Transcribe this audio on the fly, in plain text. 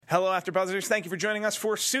Hello, AfterBuzzers. Thank you for joining us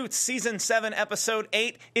for Suits Season 7, Episode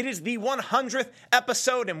 8. It is the 100th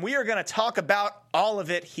episode, and we are going to talk about all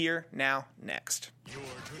of it here, now, next. You're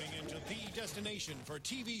tuning into the destination for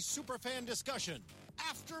TV superfan discussion,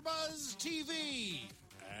 AfterBuzz TV.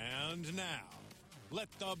 And now, let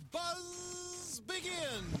the buzz begin.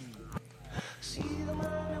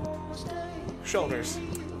 Shoulders.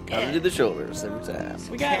 Gotta do the shoulders every time.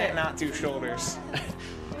 We can't not do shoulders.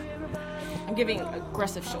 I'm giving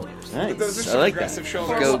aggressive shoulders. Nice. Those are I some like aggressive that.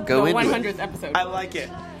 shoulders. Go the into 100th it. episode. I like it.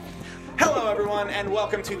 Hello, everyone, and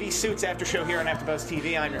welcome to the Suits After Show here on AfterBuzz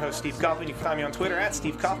TV. I'm your host, Steve Kaufman. You can find me on Twitter at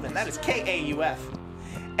Steve Kaufman. That is Kaufman,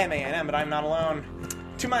 but I'm not alone.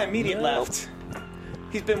 To my immediate left,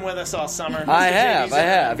 he's been with us all summer. I Mr. have.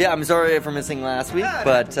 JD. Yeah, I'm sorry for missing last week,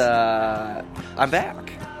 but I'm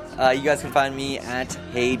back. You guys can find me at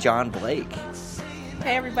Hey John Blake.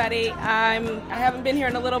 Hey everybody, I haven't been here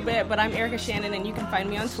in a little bit, but I'm Erica Shannon, and you can find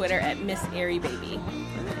me on Twitter at Miss Airy Baby.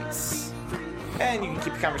 And you can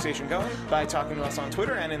keep the conversation going by talking to us on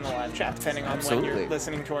Twitter and in the live chat, depending on when Absolutely. you're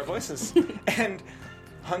listening to our voices. And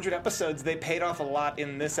 100 episodes, they paid off a lot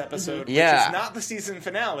in this episode, Yeah. which is not the season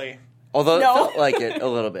finale. Although No. it felt like it a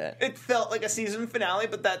little bit. It felt like a season finale,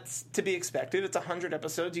 but that's to be expected. It's 100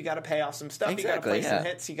 episodes. You got to pay off some stuff. You got to Exactly, play some yeah.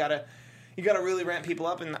 hits. You got to really ramp people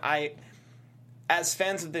up. And as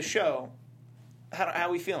fans of this show, how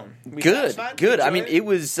are we feeling? We Good. satisfied? I Enjoy mean, it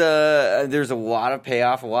was. There's a lot of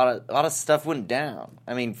payoff. A lot of stuff went down.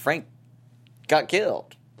 I mean, Frank got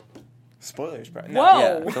killed. Spoilers, bro.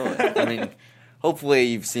 Whoa. Yeah, totally. I mean, hopefully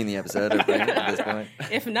you've seen the episode of Frank at this point.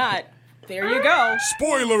 If not, there you go.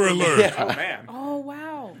 Spoiler alert! Oh man. Oh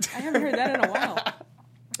wow, I haven't heard that in a while.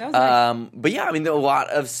 That was nice. But yeah, I mean, a lot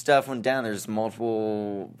of stuff went down. There's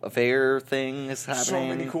multiple affair things happening. So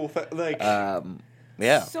many cool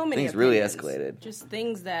Yeah, So many things really opinions. escalated. Just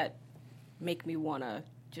things that make me want to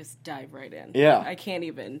just dive right in. Yeah. I can't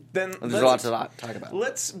even. Then There's a lot to talk about.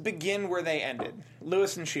 Let's begin where they ended.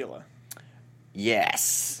 Lewis and Sheila.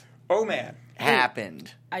 Yes, Oh man.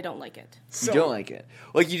 happened. I don't like it. So, You don't like it.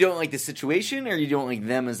 Like, you don't like the situation, or you don't like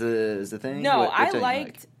them as a thing? No, What I don't you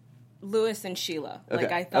liked Lewis and Sheila. Okay.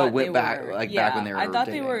 Like I thought Oh, went they back- were. like yeah, back when they were I thought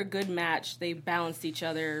dating. they were a good match. They balanced each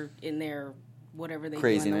other in their whatever they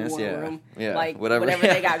Craziness, do in the war yeah. room. Yeah, like whatever.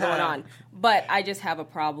 they got going on. But I just have a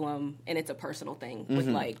problem, and it's a personal thing with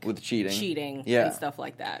With cheating. cheating, Yeah. and stuff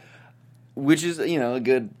like that. Which is, a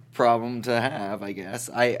good problem to have, I guess.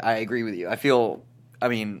 I agree with you. I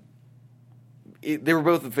mean, they were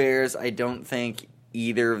both affairs. I don't think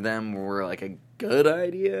either of them were, like, a good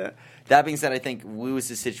idea. That being said, I think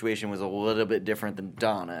Lewis's situation was a little bit different than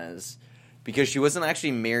Donna's, because she wasn't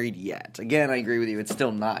actually married yet. Again, I agree with you. It's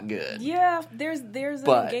still not good. Yeah, there's an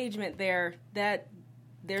But- engagement there that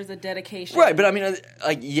there's a dedication. Right, but I mean,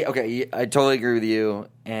 yeah, okay, I totally agree with you,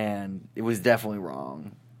 and it was definitely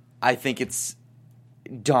wrong. I think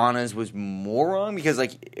Donna's was more wrong because,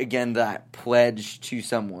 like, again, that pledge to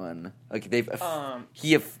someone, like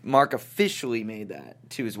Mark officially made that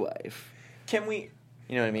to his wife. Can we?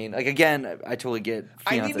 You know what I mean? Like, again, I totally get.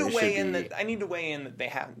 I need to fiancé weigh should in be- that. I need to weigh in that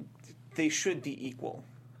they should be equal.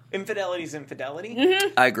 Infidelity is infidelity.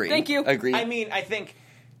 I agree. Thank you. I agree. I mean,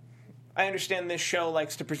 I understand this show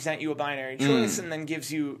likes to present you a binary choice and then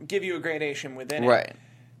give you a gradation within it. Right.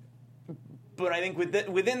 But I think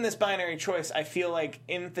within this binary choice, I feel like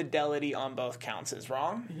infidelity on both counts is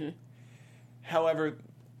wrong. Mm-hmm. However,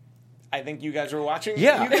 I think you guys were watching.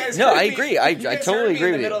 Yeah. You guys No, heard I me- agree. I you guys totally heard me agree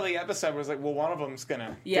in with the you. middle of the episode was like, well, one of them's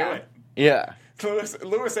gonna Yeah. do it. Yeah.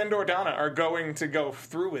 Lewis and or Donna are going to go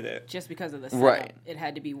through with it. Just because of the setup, Right. it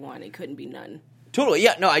had to be one. It couldn't be none. Totally.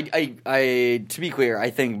 Yeah. No. I. To be clear, I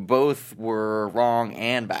think both were wrong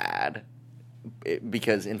and bad,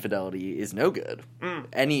 because infidelity is no good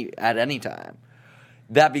at any time.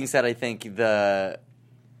 That being said, I think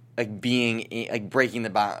breaking the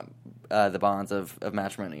bonds of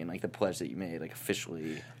matrimony and, like, the pledge that you made, like,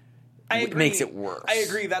 officially, Agree. makes it worse. I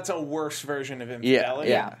agree. That's a worse version of infidelity.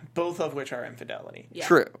 yeah. Both of which are infidelity. Yeah.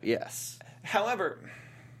 True. Yes. However,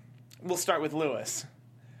 we'll start with Lewis.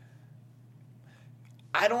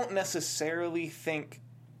 I don't necessarily think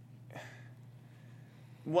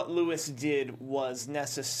what Lewis did was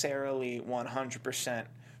necessarily 100%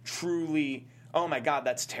 truly, oh my God,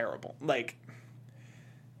 that's terrible. Like,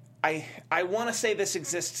 I want to say this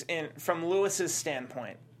exists from Lewis's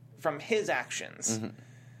standpoint, from his actions,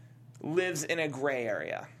 lives in a gray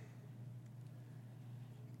area.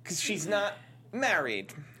 Because she's not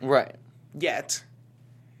married Right. yet,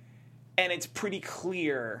 and it's pretty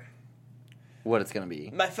clear. What it's gonna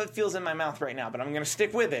be. My foot feels in my mouth right now, but I'm going to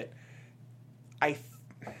stick with it.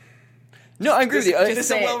 No, I agree with you. This is a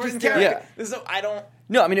say it, well-written just do it. character. Yeah. This is I don't.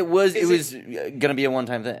 No, I mean, it was going to be a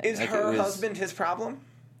one-time thing. Is her husband his problem?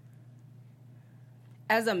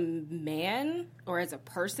 As a man or as a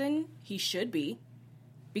person, he should be,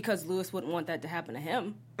 because Lewis wouldn't want that to happen to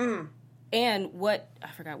him. And I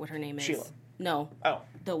forgot what her name is. Sheila. No. Oh.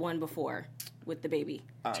 The one before with the baby.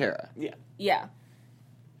 Tara. Yeah. Yeah.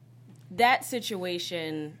 That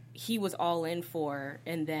situation, he was all in for,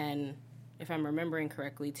 and then, if I'm remembering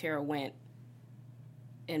correctly, Tara went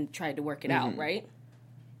and tried to work it out, right?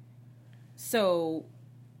 So,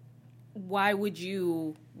 why would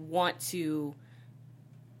you want to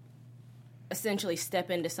essentially step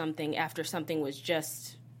into something after something was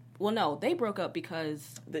just... Well, no, they broke up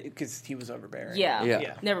because he was overbearing.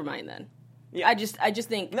 Yeah. Never mind then. Yeah. I just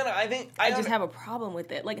think... No, I just have a problem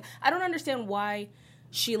with it. Like, I don't understand why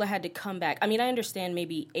Sheila had to come back. I mean, I understand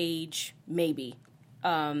maybe age, maybe.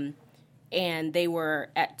 And they were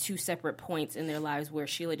at two separate points in their lives where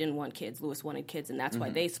Sheila didn't want kids, Lewis wanted kids, and that's why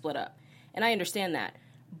they split up. And I understand that.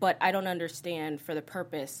 But I don't understand, for the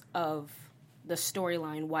purpose of the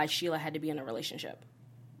storyline, why Sheila had to be in a relationship.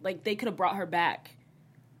 Like, they could have brought her back,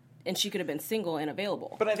 and she could have been single and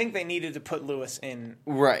available. But I think they needed to put Lewis in...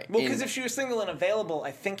 Right. Well, because if she was single and available,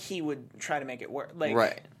 I think he would try to make it work. Like,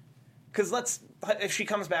 right. Because if she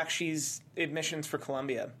comes back, she's admissions for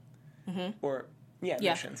Columbia. Or,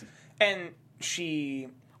 admissions. And she's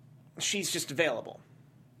just available.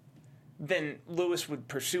 Then Lewis would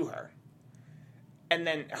pursue her. And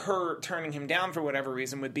then her turning him down for whatever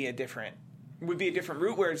reason would be a different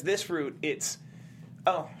route, whereas this route, it's,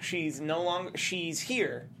 she's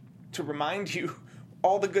here to remind you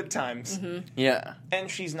all the good times. Yeah. And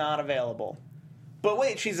she's not available. But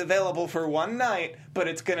wait, she's available for one night, but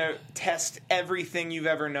it's going to test everything you've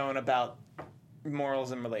ever known about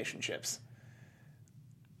morals and relationships.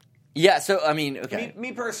 Yeah, so, I mean, okay.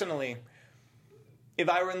 Me personally, if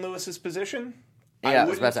I were in Lewis's position... Yeah, I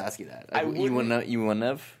was about to ask you that. You wouldn't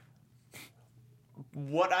have?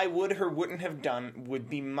 What I would or wouldn't have done would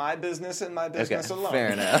be my business and my business alone. Fair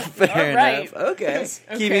enough. Fair enough. Okay.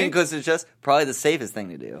 Keeping it close to the chest, probably the safest thing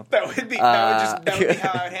to do. That would be how I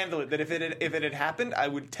would handle it. That if it had happened, I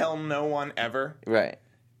would tell no one ever. Right.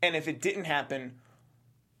 And if it didn't happen,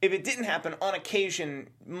 on occasion,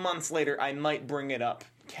 months later, I might bring it up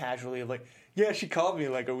casually, like, yeah, she called me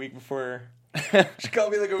like a week before. She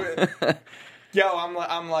called me like a week. Yo, I'm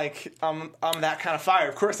that kind of fire.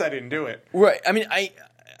 Of course I didn't do it. Right. I mean,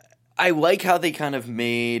 I like how they kind of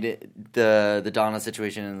made the Donna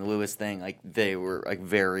situation and the Lewis thing, like, they were, like,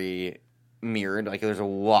 very mirrored. Like, there's a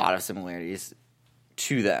lot of similarities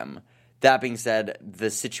to them. That being said, the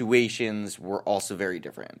situations were also very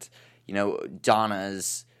different. You know,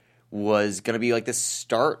 Donna's was going to be, like, the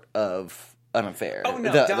start of an affair. Oh,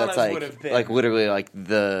 no, Donna's that's, like, would have been. Like, literally, like,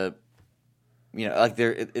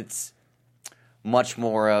 it's much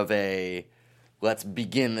more of a let's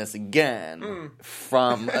begin this again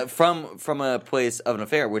from a place of an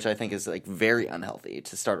affair, which I think is, like, very unhealthy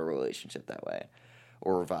to start a relationship that way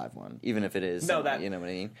or revive one, even if it is. No, you know what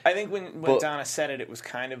I mean. I think when Donna said it was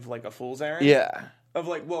kind of like a fool's errand. Yeah. Of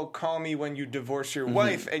like, well, call me when you divorce your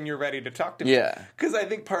wife and you're ready to talk to me. Yeah. Because I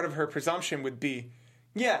think part of her presumption would be,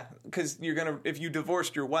 yeah, because if you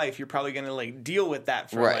divorced your wife, you're probably gonna, like, deal with that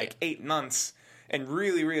for like 8 months. And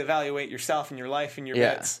really reevaluate yourself and your life and your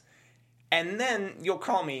bits. And then you'll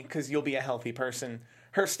call me because you'll be a healthy person.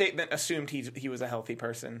 Her statement assumed he was a healthy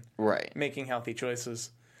person. Right. Making healthy choices.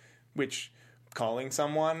 Which, calling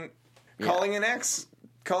an ex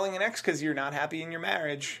because you're not happy in your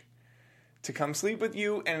marriage to come sleep with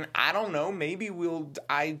you. And I don't know, maybe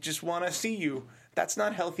I just want to see you. That's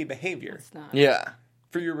not healthy behavior. It's not. Yeah.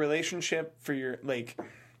 For your relationship, for your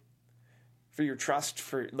trust,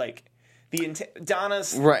 for, like...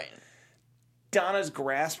 Donna's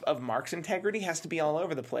grasp of Mark's integrity has to be all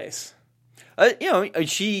over the place.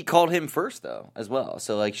 She called him first though, as well.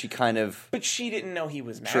 So, like, she kind of. But she didn't know he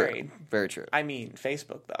was married. True. Very true. I mean,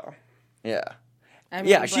 Facebook though. Yeah. I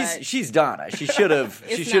mean, she's Donna. She should have.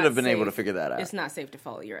 She should have been able to figure that out. It's not safe to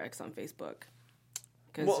follow your ex on Facebook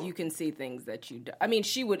because you can see things that you do. I mean,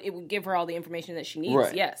 it would give her all the information that she needs.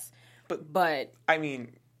 Right. Yes, but I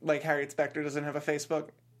mean, like, Harriet Specter doesn't have a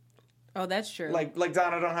Facebook. Oh, that's true. Like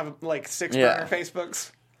Donna don't have, like, 6 burner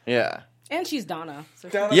Facebooks. Yeah. And she's Donna. So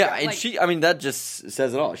that just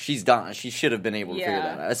says it all. She's Donna. She should have been able to figure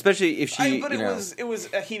that out, especially if she. But it was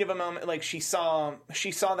a heat of a moment. Like, she saw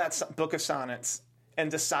that book of sonnets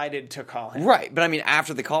and decided to call him. Right, but I mean,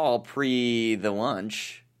 after the call, pre the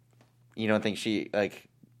lunch, you don't think she, like,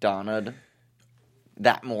 Donna'd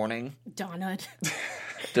that morning? Donna'd.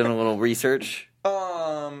 Done a little research.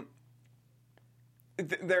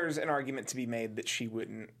 There's an argument to be made that she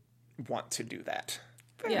wouldn't want to do that.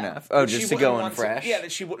 Fair Yeah. enough. Oh, That she just to wouldn't go in want fresh. yeah,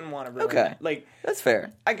 that she wouldn't want to ruin Okay. it. Like, That's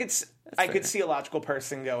fair. I could fair. see a logical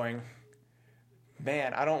person going,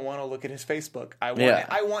 man, I don't want to look at his Facebook. I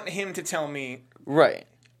Yeah. want him to tell me. Right.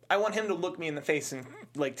 I want him to look me in the face and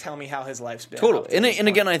like tell me how his life's been. Totally. up to And this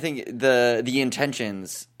again, point. I think the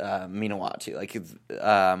intentions mean a lot too. Like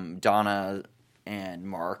Donna and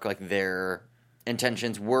Mark, like their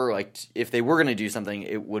intentions were like if they were going to do something,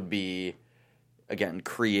 it would be again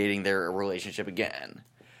creating their relationship again.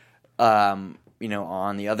 On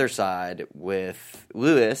the other side with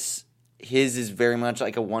Lewis, his is very much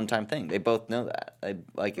like a one-time thing. They both know that.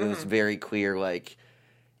 It was very clear. Like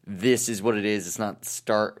this is what it is. It's not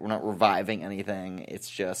we're not reviving anything. It's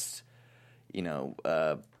just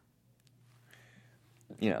a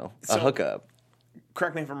hookup.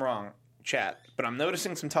 Correct me if I'm wrong, chat, but I'm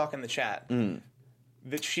noticing some talk in the chat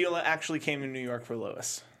that Sheila actually came to New York for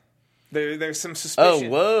Lewis. There's some suspicion. Oh,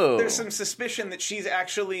 whoa. There's some suspicion that she's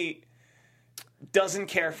actually doesn't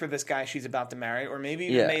care for this guy she's about to marry, or maybe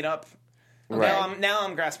even made up. Right. Now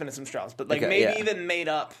I'm grasping at some straws, but like Okay, maybe yeah. even made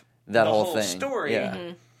up That the whole thing. story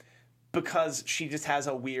Yeah. because she just has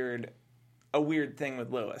a weird thing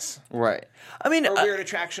with Lewis, Right. I mean, or a weird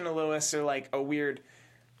attraction to Lewis, or like a weird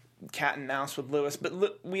cat and mouse with Lewis.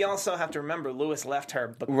 But we also have to remember Lewis left her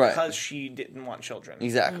because she didn't want children.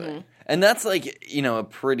 exactly. And that's like, a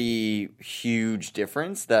pretty huge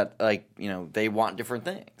difference that like, they want different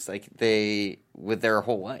things. Like with their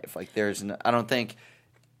whole life. Like I don't think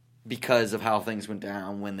because of how things went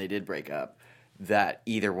down when they did break up that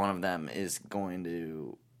either one of them is going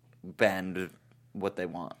to bend what they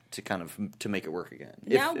want to kind of to make it work again.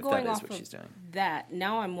 Now if going that is off what of she's doing. that,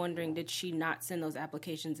 now I'm wondering, did she not send those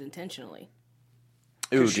applications intentionally?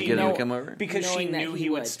 Ooh, she to get him know- to come over? Because she Knowing that knew he he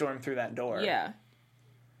would would. storm through that door. Yeah.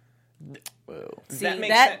 Whoa. See, That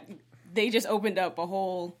makes sense. they just opened up a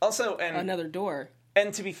whole Also, and another door.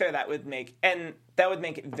 And to be fair, that would make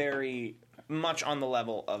it very much on the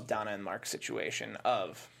level of Donna and Mark's situation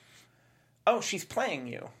of, oh, she's playing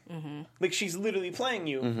you. Mm-hmm. Like, she's literally playing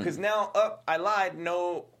you. Because now, I lied.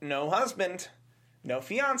 No husband. No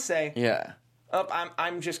fiance. Yeah.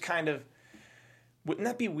 I'm just kind of... Wouldn't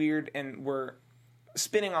that be weird? And we're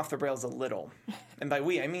spinning off the rails a little. And by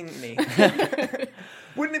we, I mean me.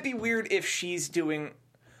 Wouldn't it be weird if she's doing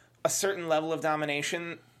a certain level of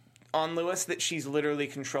domination on Lewis that she's literally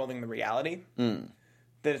controlling the reality?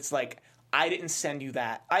 That it's like, I didn't send you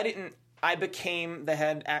that. I became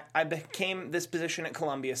I became this position at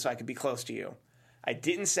Columbia so I could be close to you. I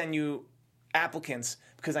didn't send you applicants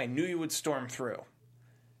because I knew you would storm through.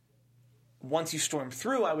 Once you stormed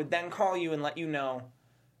through, I would then call you and let you know,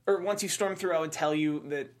 or once you stormed through, I would tell you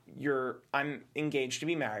that I'm engaged to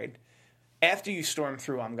be married. After you storm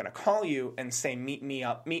through, I'm going to call you and say, meet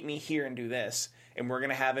me here and do this, and we're going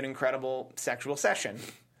to have an incredible sexual session.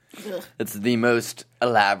 It's the most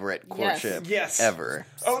elaborate courtship Yes. ever.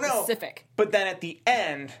 Oh, no. Specific. But then at the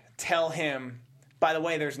end, tell him, by the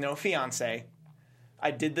way, there's no fiance. I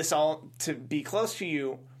did this all to be close to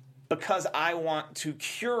you because I want to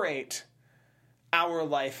curate our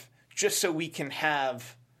life just so we can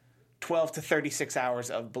have 12 to 36 hours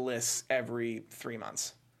of bliss every 3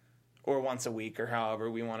 months or once a week or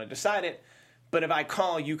however we want to decide it. But if I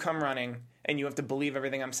call, you come running and you have to believe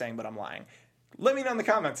everything I'm saying, but I'm lying. Let me know in the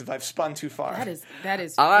comments if I've spun too far. That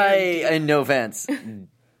is And no offense,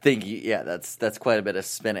 think that's quite a bit of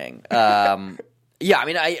spinning. Yeah, I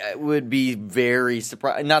mean, I would be very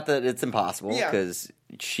surprised. Not that it's impossible, because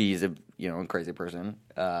she's a crazy person.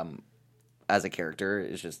 As a character,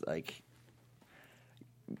 it's just like,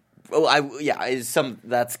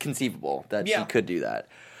 that's conceivable that she could do that,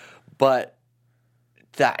 but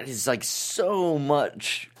that is like so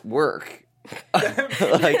much work.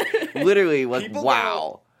 Like literally, like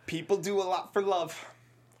wow. People do a lot for love.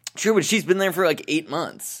 True, but she's been there for like 8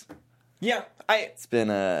 months. Yeah, It's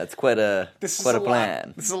quite a plan.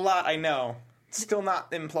 Lot. This is a lot, I know. Still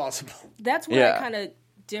not implausible. That's where Yeah. I kind of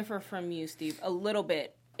differ from you, Steve, a little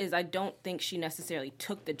bit. Is I don't think she necessarily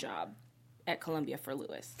took the job at Columbia for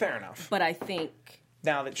Lewis. Fair enough. But I think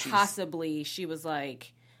Now that she's possibly she was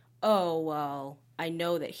like, oh, well, I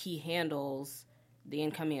know that he handles the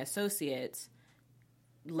incoming associates.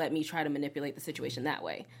 Let me try to manipulate the situation that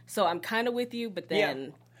way. So I'm kind of with you, but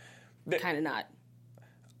then kind of not.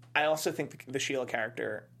 I also think the Sheila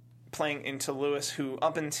character playing into Lewis, who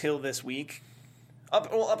up until this week,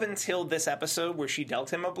 up until this episode where she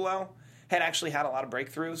dealt him a blow, had actually had a lot of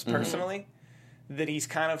breakthroughs personally. That he's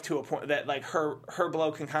kind of to a point that like her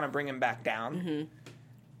blow can kind of bring him back down,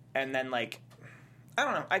 and then like I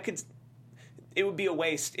don't know, it would be a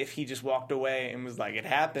waste if he just walked away and was like, it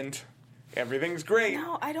happened, Everything's great.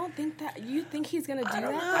 No, I don't think that. You think he's going to do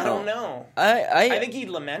that? I don't know. I think he'd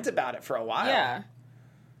lament about it for a while. Yeah.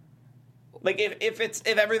 Like if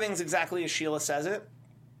everything's exactly as Sheila says it,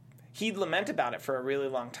 he'd lament about it for a really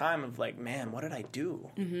long time of like, man, what did I do?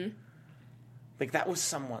 Mm-hmm. Like that was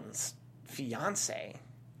someone's fiance.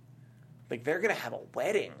 Like they're gonna have a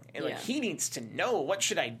wedding, and like he needs to know, what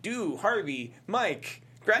should I do? Harvey, Mike,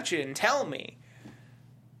 Gretchen, tell me.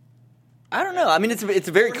 I don't know. I mean, it's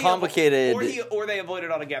a very complicated. Or they avoid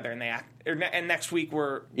it altogether, and and next week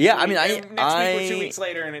we're next week we're 2 weeks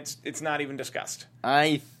later, and it's not even discussed.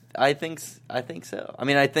 I think so. I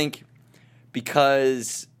mean, I think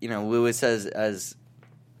because Lewis as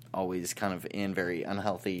always kind of in very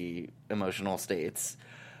unhealthy emotional states.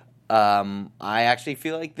 I actually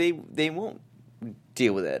feel like they won't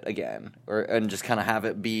deal with it again, and just kind of have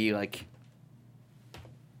it be like,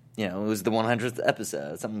 it was the 100th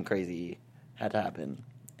episode. Something crazy had to happen.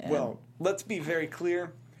 Well, let's be very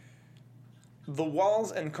clear. The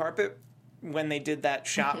walls and carpet, when they did that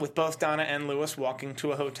shot with both Donna and Lewis walking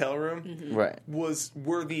to a hotel room, right,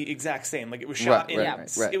 were the exact same. Like it was shot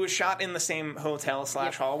right. It was shot in the same hotel /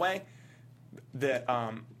 hallway. That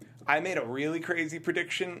I made a really crazy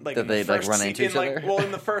prediction. Like that they'd run into each other. Well,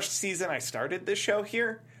 in the first season, I started this show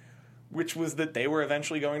here, which was that they were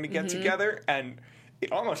eventually going to get together, and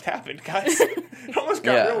it almost happened, guys. It almost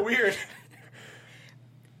got real weird.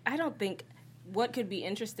 I don't think what could be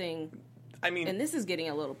interesting. I mean, and this is getting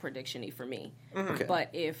a little prediction-y for me. Okay. But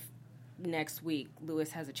if next week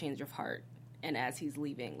Lewis has a change of heart, and as he's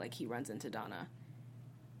leaving, like he runs into Donna,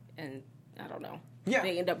 and I don't know,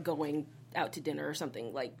 they end up going out to dinner or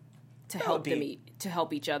something, like to help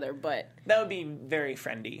each other. But that would be very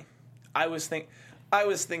friendly. I was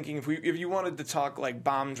thinking if you wanted to talk like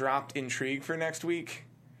bomb dropped intrigue for next week,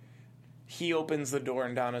 he opens the door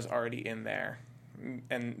and Donna's already in there.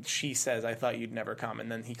 And she says, "I thought you'd never come,"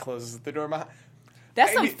 and then he closes the door behind.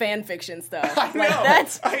 That's some fan fiction stuff.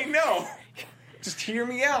 I know. Just hear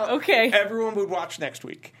me out. Okay. Everyone would watch next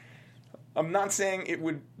week. I'm not saying it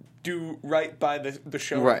would do right by the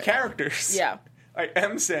show characters. Yeah. I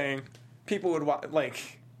am saying people would watch.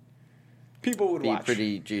 People would watch.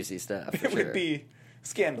 Pretty juicy stuff. It would be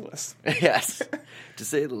scandalous. Yes, to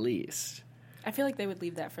say the least. I feel like they would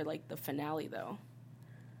leave that for like the finale, though.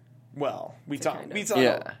 Well, we talk a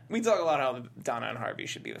lot how Donna and Harvey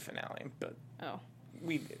should be the finale, but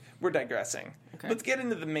we're digressing. Okay. Let's get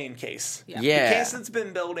into the main case. Yeah. The case that's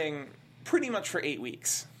been building pretty much for 8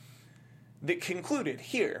 weeks. That concluded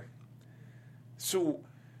here. So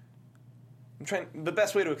I'm trying the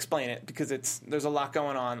best way to explain it because there's a lot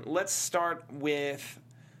going on. Let's start with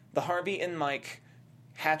the Harvey and Mike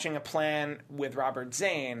hatching a plan with Robert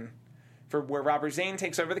Zane for where Robert Zane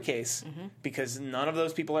takes over the case because none of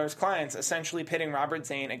those people are his clients, essentially pitting Robert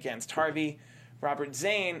Zane against Harvey. Robert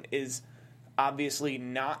Zane is obviously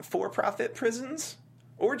not for-profit prisons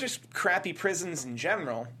or just crappy prisons in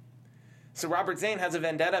general. So Robert Zane has a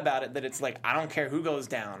vendetta about it that it's like, I don't care who goes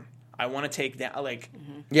down. I want to take down, like...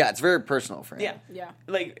 Yeah, it's very personal for him. Yeah.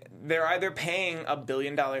 Like, they're either paying $1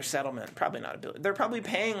 billion settlement, probably not $1 billion. They're probably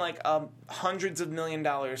paying, like, hundreds of $1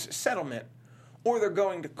 million settlement, or they're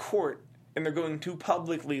going to court and they're going to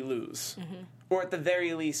publicly lose. Or at the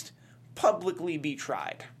very least, publicly be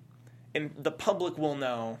tried. And the public will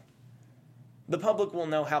know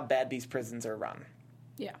how bad these prisons are run.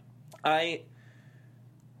 Yeah.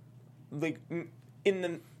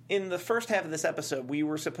 In the first half of this episode, we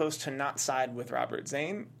were supposed to not side with Robert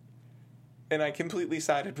Zane, and I completely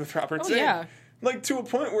sided with Robert Zane. Yeah. Like, to a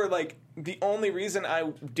point where, like, the only reason I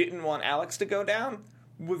didn't want Alex to go down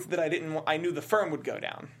was that I knew the firm would go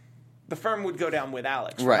down. The firm would go down with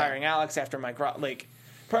Alex, hiring Alex after Mike Ross. Like,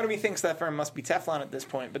 part of me thinks that firm must be Teflon at this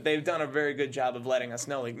point, but they've done a very good job of letting us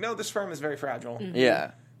know, like, no, this firm is very fragile.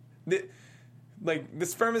 Yeah.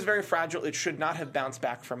 This firm is very fragile. It should not have bounced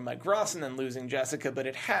back from Mike Ross and then losing Jessica, but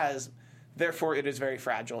it has. Therefore, it is very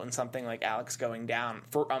fragile, and something like Alex going down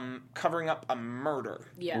for covering up a murder.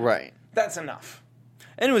 Yeah. Right. That's enough.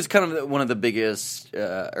 And it was kind of one of the biggest,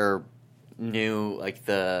 for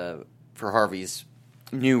Harvey's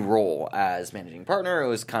new role as managing partner. It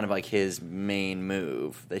was kind of like his main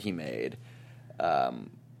move that he made,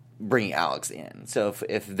 bringing Alex in. So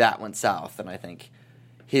if that went south, then I think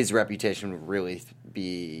his reputation would really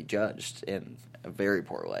be judged in a very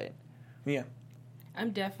poor light. Yeah. I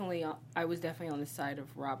was definitely on the side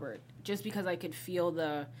of Robert, just because I could feel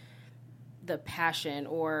the passion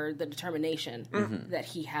or the determination that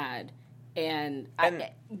he had, and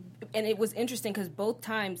it was interesting because both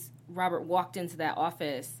times Robert walked into that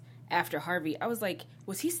office after Harvey, I was like,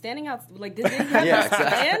 was he standing out? Like, did they have a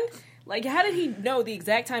stand? Like, how did he know the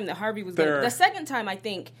exact time that Harvey was going to... The second time, I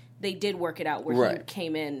think, they did work it out where he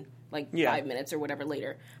came in, 5 minutes or whatever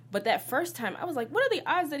later. But that first time, I was like, what are the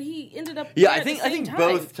odds that he ended up Yeah, there I think time?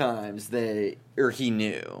 both times he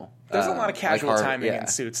knew. There's a lot of casual timing in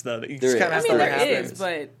Suits, though, that you just kind of have to there is,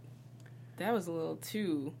 but that was a little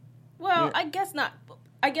too... Well, I guess not...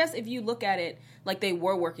 I guess if you look at it like they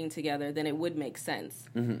were working together, then it would make sense.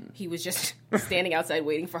 Mm-hmm. He was just standing outside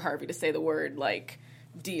waiting for Harvey to say the word,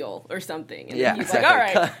 deal or something. And then he's like, all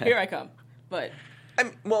right, here I come. But...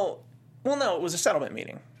 Well, no, it was a settlement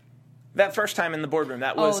meeting. That first time in the boardroom,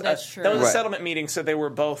 that was that's true. That was a settlement meeting, so they were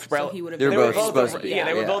both... So he would have they were both supposed to... Yeah,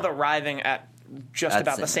 they were both arriving at just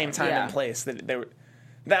about the same time and place.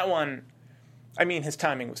 That one, his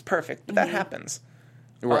timing was perfect, but that happens.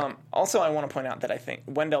 Right. Also, I want to point out that I think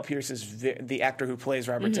Wendell Pierce is the actor who plays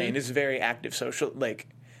Robert Zane is very active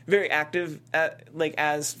very active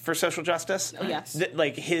as for social justice. Oh yes,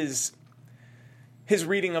 his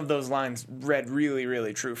reading of those lines read really,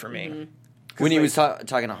 really true for me. Mm-hmm. When he was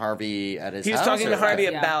talking to Harvey at his house, he was talking to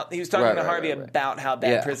Harvey about how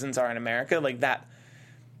bad prisons are in America. Like that,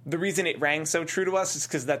 the reason it rang so true to us is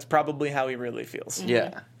because that's probably how he really feels. Mm-hmm.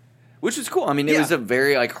 Yeah. Which was cool. It was a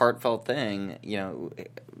very heartfelt thing,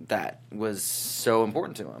 that was so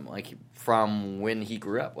important to him. From when he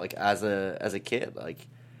grew up, as a kid,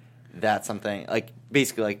 that's something.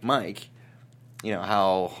 Basically, Mike,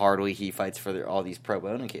 how hardly he fights for all these pro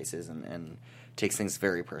bono cases and takes things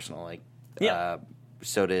very personal.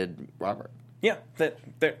 So did Robert. Yeah, the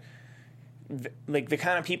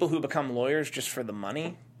kind of people who become lawyers just for the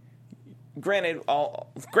money. Granted,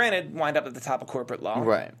 wind up at the top of corporate law,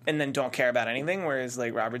 right? And then don't care about anything. Whereas,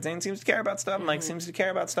 Robert Zane seems to care about stuff. Mike seems to care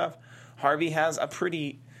about stuff. Harvey has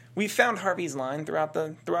we found Harvey's line throughout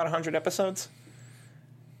 100 episodes,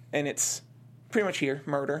 and it's pretty much here: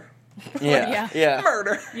 murder. Yeah.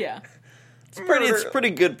 Murder. Yeah. It's a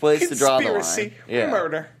pretty good place to draw the line. Yeah.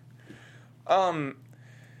 Murder.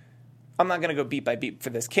 I'm not going to go beat by beat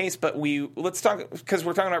for this case, but let's talk, because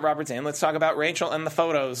we're talking about Robert Zane, let's talk about Rachel and the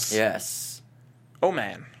photos. Yes. Oh,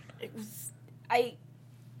 man.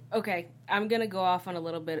 Okay, I'm going to go off on a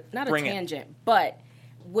little bit, not a tangent, but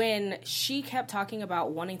when she kept talking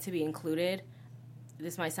about wanting to be included,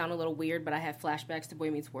 this might sound a little weird, but I have flashbacks to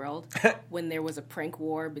Boy Meets World, when there was a prank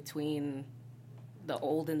war between the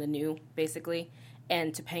old and the new, basically,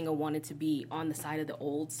 and Topanga wanted to be on the side of the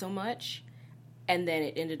old so much. And then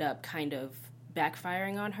it ended up kind of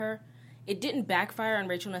backfiring on her. It didn't backfire on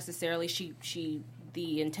Rachel necessarily.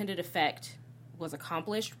 The intended effect was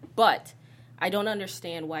accomplished, but I don't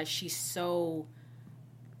understand why she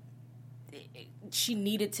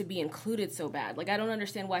needed to be included so bad. I don't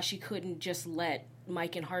understand why she couldn't just let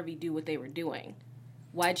Mike and Harvey do what they were doing.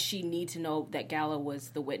 Why'd she need to know that Gala was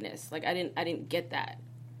the witness? I didn't get that.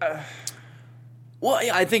 Well,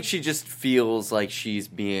 I think she just feels like she's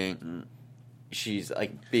being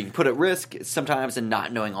put at risk sometimes and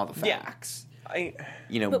not knowing all the facts.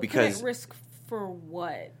 But because put at risk for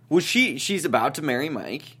what? Well, she's about to marry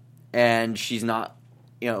Mike, and she's not,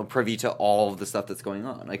 privy to all of the stuff that's going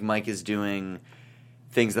on. Mike is doing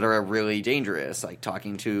things that are really dangerous, like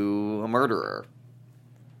talking to a murderer.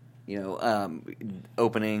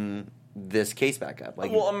 Opening this case back up.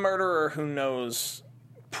 A murderer who knows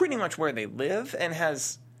pretty much where they live and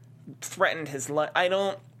has threatened his life. I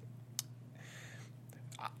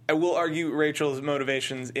will argue Rachel's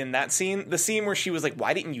motivations in that scene. The scene where she was like,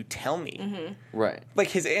 why didn't you tell me? Mm-hmm. Right.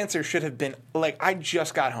 His answer should have been, I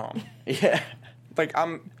just got home. Yeah.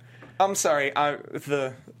 I'm sorry.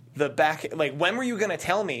 The back, when were you going to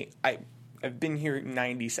tell me? I've been here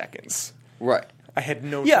 90 seconds. Right. I had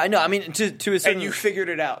no... Yeah, I know. To a certain... And you figured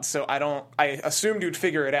it out, so I assumed you'd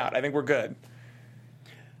figure it out. I think we're good.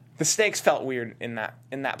 The stakes felt weird in that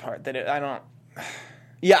part.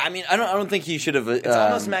 Yeah, I don't think he should have... It's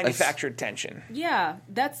almost manufactured tension. Yeah,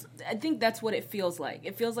 I think that's what it feels like.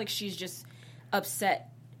 It feels like she's just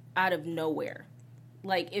upset out of nowhere.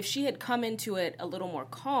 If she had come into it a little more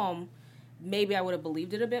calm, maybe I would have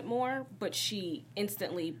believed it a bit more, but she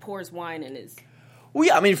instantly pours wine and is... Well,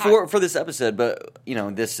 yeah, for this episode, but,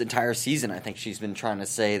 this entire season, I think she's been trying to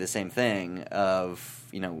say the same thing of,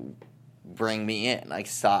 bring me in.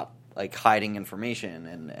 Stop, hiding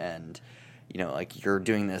information and you're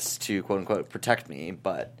doing this to, quote-unquote, protect me,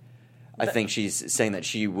 but I think she's saying that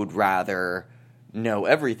she would rather know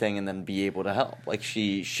everything and then be able to help.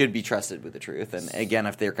 She should be trusted with the truth, and again,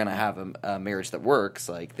 if they're going to have a marriage that works,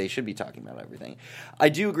 they should be talking about everything. I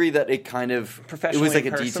do agree that it kind of... Professionally,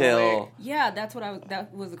 it was a detail... Yeah, that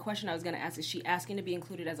was the question I was going to ask. Is she asking to be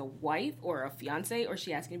included as a wife or a fiance, or is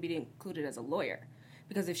she asking to be included as a lawyer?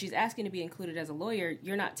 Because if she's asking to be included as a lawyer,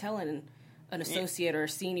 you're not telling an associate or a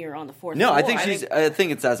senior on the fourth No, floor. I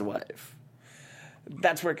think it's as a wife.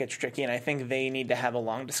 That's where it gets tricky, and I think they need to have a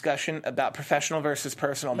long discussion about professional versus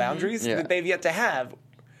personal boundaries Yeah. that they've yet to have.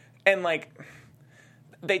 And, like,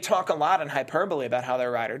 they talk a lot in hyperbole about how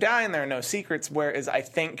they're ride or die and there are no secrets, whereas I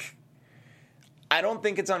don't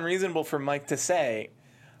think it's unreasonable for Mike to say,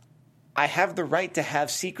 I have the right to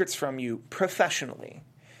have secrets from you professionally.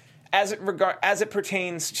 As it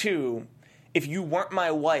pertains to, if you weren't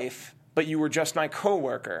my wife, but you were just my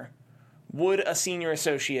coworker, would a senior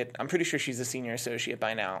associate, I'm pretty sure she's a senior associate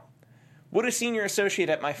by now, would a senior associate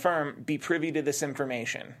at my firm be privy to this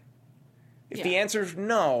information? If the answer is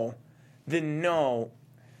no, then no,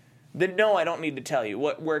 I don't need to tell you.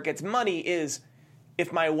 Where it gets muddy is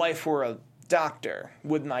if my wife were a doctor,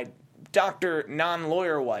 would my doctor,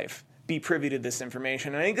 non-lawyer wife be privy to this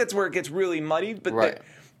information? And I think that's where it gets really muddied, but Right.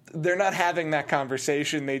 they're not having that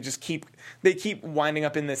conversation. They just keep winding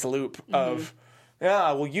up in this loop of,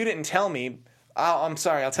 well, you didn't tell me. I'm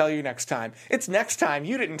sorry, I'll tell you next time. It's next time.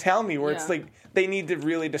 You didn't tell me. Where it's like they need to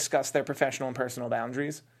really discuss their professional and personal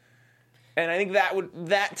boundaries. And I think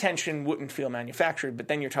that tension wouldn't feel manufactured, but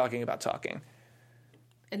then you're talking about talking.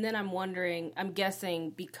 And then I'm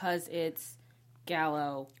guessing because it's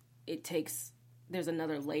Gallo, there's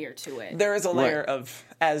another layer to it. There is a layer of,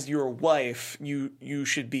 as your wife, I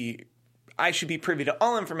should be privy to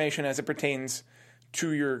all information as it pertains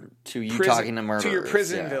to you talking to murderers. To your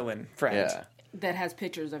prison villain friend. Yeah. That has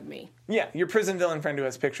pictures of me. Yeah, your prison villain friend who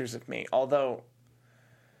has pictures of me. Although,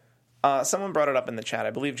 someone brought it up in the chat.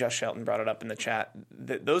 I believe Josh Shelton brought it up in the chat.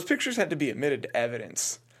 That those pictures had to be admitted to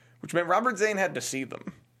evidence, which meant Robert Zane had to see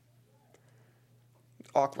them.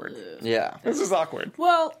 Awkward. Yeah. This is awkward.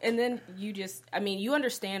 Well, and then you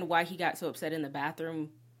understand why he got so upset in the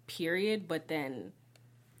bathroom, period, but then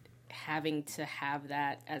having to have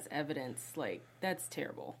that as evidence, like, that's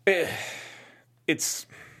terrible. It's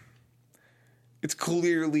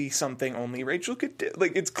clearly something only Rachel could do.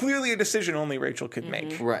 Like, it's clearly a decision only Rachel could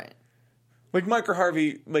make. Right. Like, Mike or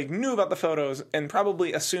Harvey, like, knew about the photos and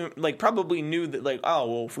probably knew that, like, oh,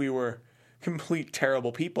 well, if we were complete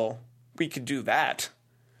terrible people, we could do that.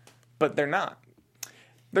 But they're not.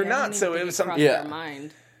 They're not, so it was something... Their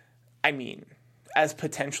mind. I mean, as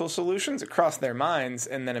potential solutions, it crossed their minds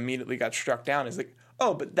and then immediately got struck down as, like,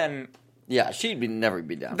 oh, but then... Yeah, she'd never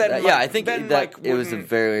be down for Then that. Mike- Yeah, I think then that Mike it was a wouldn't-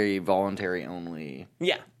 very voluntary only.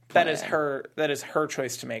 Yeah, that is plan. her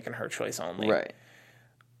choice to make and her choice only. Right.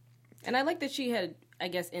 And I like that she had, I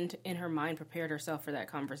guess, in her mind prepared herself for that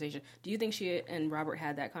conversation. Do you think she and Robert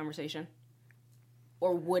had that conversation?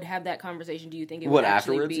 Or would have that conversation? Do you think it would What,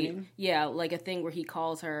 actually afterwards, be... you mean? Yeah, like a thing where he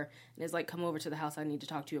calls her and is like, come over to the house, I need to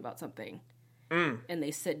talk to you about something. And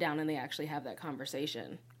they sit down and they actually have that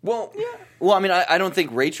conversation. Well, yeah. Well, I mean, I don't think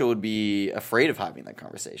Rachel would be afraid of having that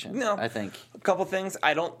conversation. No. I think... A couple things.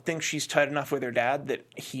 I don't think she's tight enough with her dad that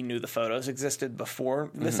he knew the photos existed before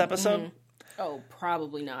this episode. Oh,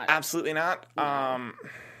 probably not. Absolutely not.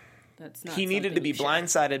 That's not He needed to be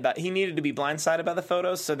blindsided by the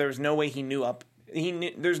photos, so there's no way he knew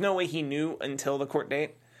there's no way he knew until the court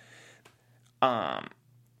date.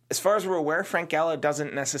 As far as we're aware, Frank Gallo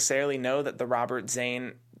doesn't necessarily know that the Robert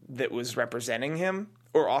Zane that was representing him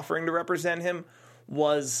or offering to represent him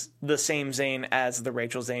was the same Zane as the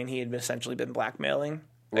Rachel Zane he had essentially been blackmailing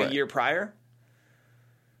a year prior.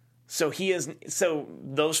 So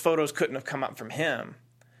those photos couldn't have come up from him.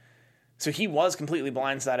 So he was completely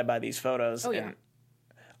blindsided by these photos. Oh, yeah. And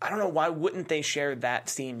I don't know, why wouldn't they share that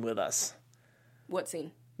scene with us? What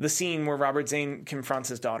scene? The scene where Robert Zane confronts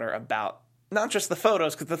his daughter about not just the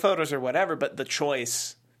photos, because the photos are whatever, but the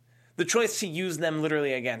choice to use them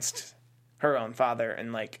literally against her own father.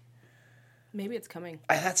 And, like... Maybe it's coming.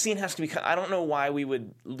 That scene has to be... I don't know why we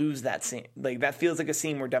would lose that scene. Like, that feels like a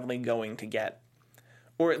scene we're definitely going to get.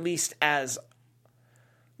 Or at least as...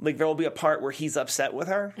 Like, there will be a part where he's upset with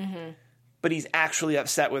her, but he's actually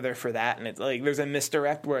upset with her for that. And it's like, there's a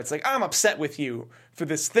misdirect where it's like, I'm upset with you for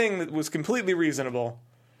this thing that was completely reasonable.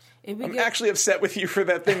 I'm actually upset with you for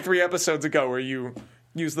that thing 3 episodes ago where you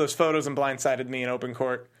used those photos and blindsided me in open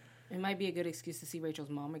court. It might be a good excuse to see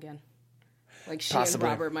Rachel's mom again. Like, she Possibly.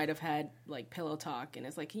 and Robert might have had, like, pillow talk, and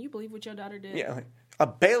it's like, can you believe what your daughter did? Yeah, like, a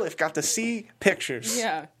bailiff got to see pictures.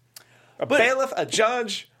 Yeah. A bailiff, a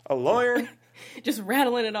judge, a lawyer. Just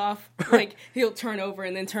rattling it off. Like, he'll turn over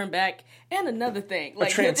and then turn back. And another thing.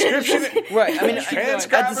 Like, A transcription. Right. I mean,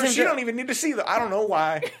 transcriber. She don't even need to see them. I don't know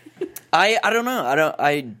why. I don't know.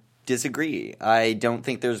 I disagree. I don't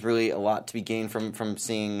think there's really a lot to be gained from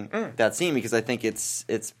seeing that scene, because I think it's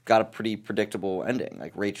got a pretty predictable ending.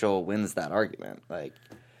 Like, Rachel wins that argument. Like,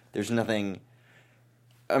 there's nothing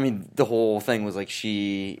I mean, the whole thing was like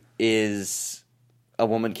she is a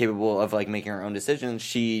woman capable of like making her own decisions.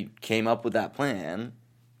 She came up with that plan,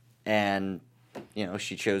 and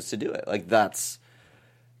she chose to do it. Like that's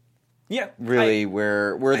really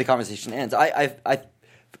where the conversation ends.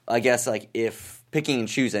 I guess like if picking and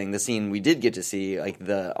choosing the scene we did get to see, like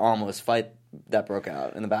the almost fight that broke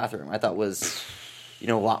out in the bathroom, I thought was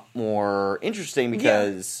a lot more interesting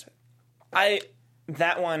because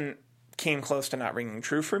that one came close to not ringing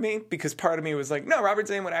true for me because part of me was like, no, Robert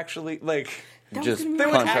Zane would actually like just there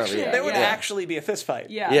would punch actually be a fist fight.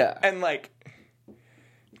 Yeah. And like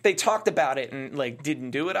they talked about it and like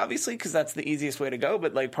didn't do it obviously because that's the easiest way to go.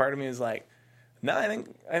 But like part of me was like, no, I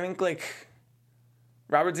think like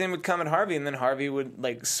Robert Zane would come at Harvey and then Harvey would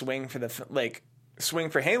like swing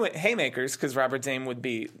for haymakers because Robert Zane would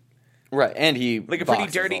be right, and he like a pretty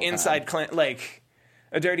dirty inside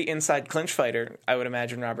a dirty inside clinch fighter, I would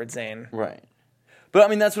imagine Robert Zane. Right. But, I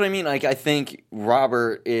mean, that's what I mean. Like, I think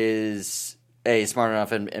Robert is, A, smart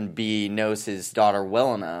enough, and B, knows his daughter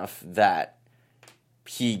well enough that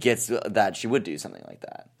he gets that she would do something like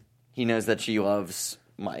that. He knows that she loves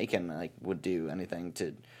Mike and, like, would do anything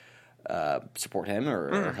to support him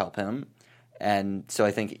or help him. And so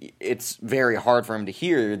I think it's very hard for him to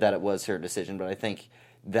hear that it was her decision, but I think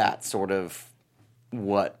that's sort of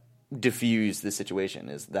what diffused the situation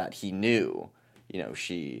is that he knew,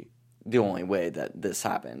 the only way that this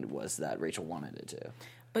happened was that Rachel wanted it to.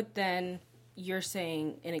 But then you're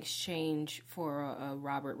saying in exchange for a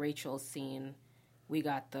Robert Rachel scene, we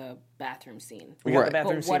got the bathroom scene. We got the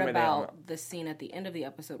bathroom but scene. what about the scene at the end of the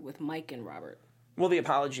episode with Mike and Robert? Well, the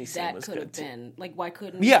apology scene that was could good have too. been like, why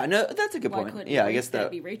couldn't? Yeah, no, that's a good why point. couldn't Yeah, I guess that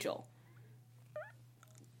be Rachel.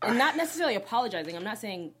 And not necessarily apologizing. I'm not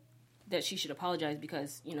saying that she should apologize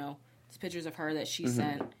because it's pictures of her that she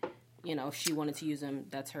sent. If she wanted to use them,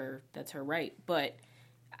 that's her right. But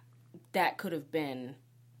that could have been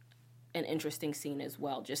an interesting scene as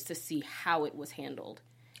well, just to see how it was handled.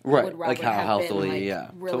 right, Would Robert like how have healthily, been,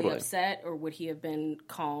 really totally. upset, or would he have been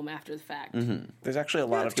calm after the fact? There's actually a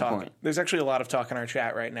lot of that's a good talk. point. There's actually a lot of talk in our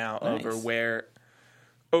chat right now over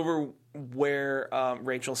where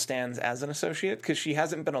Rachel stands as an associate because she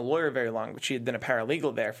hasn't been a lawyer very long, but she had been a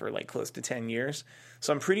paralegal there for like close to 10 years.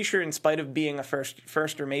 So I'm pretty sure, in spite of being a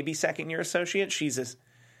first or maybe second year associate,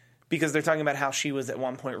 because they're talking about how she was at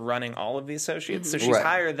one point running all of the associates, so she's Right.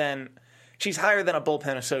 higher than a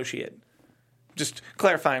bullpen associate. Just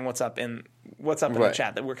clarifying what's up in the Right.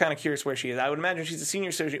 chat, that we're kind of curious where she is. I would imagine she's a senior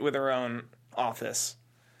associate with her own office.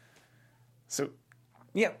 So,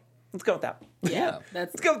 yeah, let's go with that. Yeah,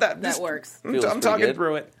 let's go with that. That works. I'm Feels pretty talking good.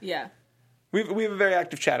 through it. Yeah. We have a very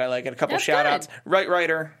active chat. I like it. A couple That's shout outs. good. Right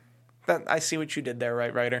Writer. I see what you did there,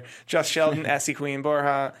 Right Writer. Just Sheldon, Essie Queen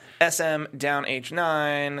Borja, SM Down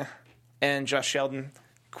H9, and Just Sheldon.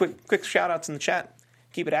 Quick shout outs in the chat.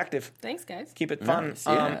 Keep it active. Thanks, guys. Keep it fun. Nice,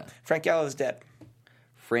 yeah. Frank Gallo is dead.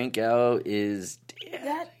 Frank Gallo is dead.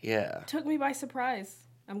 That Yeah. took me by surprise.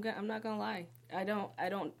 I'm not gonna lie. I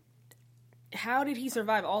don't. How did he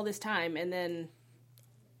survive all this time and then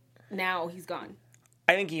now he's gone?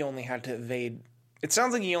 I think he only had to evade. It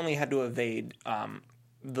sounds like he only had to evade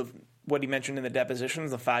what he mentioned in the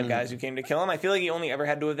depositions, the 5 guys who came to kill him. I feel like he only ever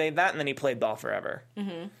had to evade that, and then he played ball forever.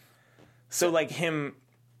 Mm-hmm. So, like him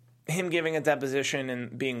giving a deposition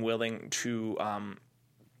and being willing to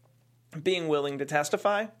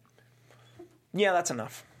testify, yeah, that's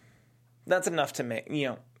enough. That's enough to make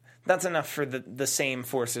that's enough for the same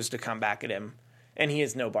forces to come back at him, and he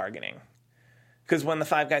has no bargaining. Because when the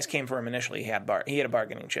 5 guys came for him initially, he had a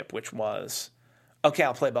bargaining chip, which was, okay,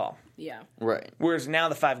 I'll play ball. Yeah. Right. Whereas now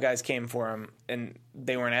the 5 guys came for him, and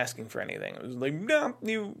they weren't asking for anything. It was like, no,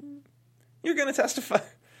 you're going to testify.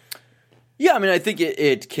 Yeah, I mean, I think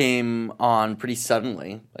it came on pretty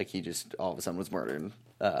suddenly. Like, he just all of a sudden was murdered.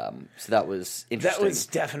 So that was interesting. That was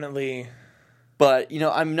definitely... But,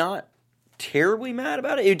 I'm not terribly mad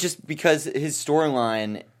about it. It just because his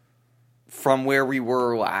storyline from where we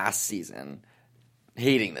were last season,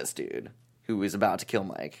 hating this dude who was about to kill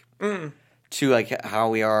Mike, to, like, how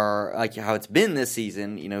we are, like, how it's been this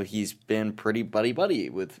season, he's been pretty buddy-buddy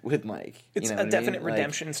with Mike. It's You know a what I mean? definite Like,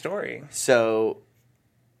 redemption story. So...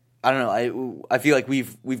 I don't know. I feel like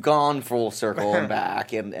we've gone full circle and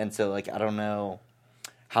back, and so like I don't know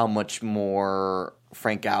how much more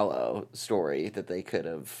Frank Gallo story that they could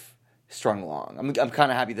have strung along. I'm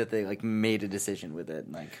kind of happy that they like made a decision with it.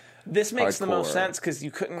 And, like This makes the most hardcore sense because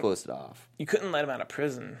you couldn't closed it off. let him out of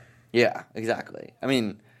prison. Yeah, exactly. I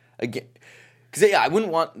mean, again, because I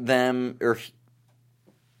wouldn't want them or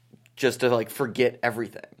just to like forget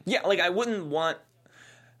everything. Yeah, like I wouldn't want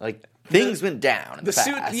Like things went down. In The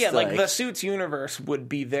fast. suit, like the Suits universe would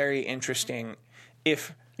be very interesting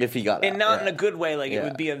if he got and out, not yeah. in a good way. Like it Yeah.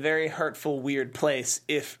 would be a very hurtful, weird place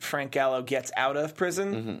if Frank Gallo gets out of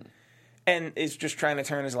prison Mm-hmm. and is just trying to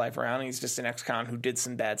turn his life around. He's just an ex-con who did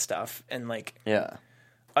some bad stuff and like Yeah.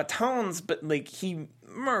 atones, but like he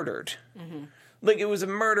murdered. Like it was a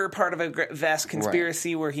murder part of a vast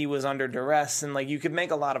conspiracy where he was under duress, and like you could make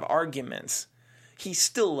a lot of arguments. He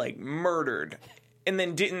still like murdered, and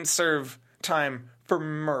then didn't serve time for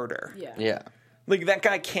murder. Yeah. Yeah. Like that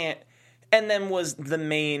guy can't. And then was the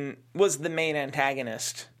main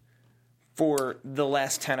antagonist for the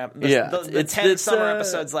last 10 the 10 summer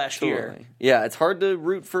episodes last year. Totally. Yeah, it's hard to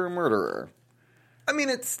root for a murderer. I mean,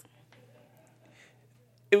 it's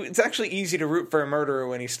actually easy to root for a murderer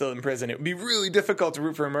when he's still in prison. It would be really difficult to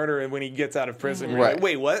root for a murderer when he gets out of prison. You're Right. like,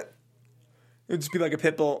 wait, what? It would just be like a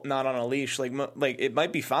pit bull not on a leash. Like it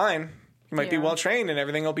might be fine. He might be Yeah. well trained and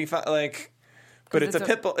everything will be fine. Like, but it's a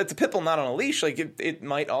pit bull. It's a pit bull not on a leash. Like it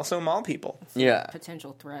might also maul people. Yeah.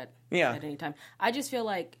 Potential threat. Yeah. At any time. I just feel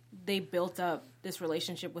like they built up this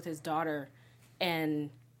relationship with his daughter, and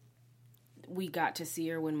we got to see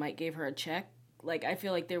her when Mike gave her a check. Like I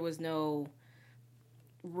feel like there was no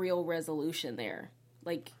real resolution there.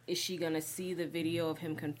 Like, is she gonna see the video of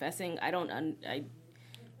him confessing? I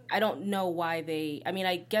don't know why they. I mean,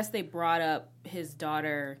 I guess they brought up his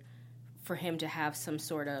daughter for him to have some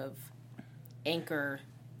sort of anchor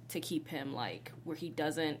to keep him like where he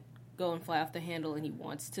doesn't go and fly off the handle, and he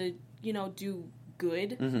wants to, do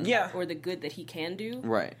good, Yeah. or the good that he can do.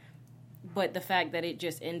 Right. But the fact that it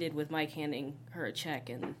just ended with Mike handing her a check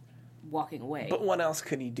and walking away. But what else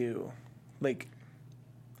could he do? Like,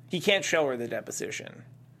 he can't show her the deposition.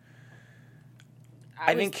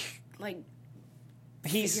 I was, think like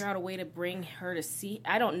he's figure out a way to bring her to see.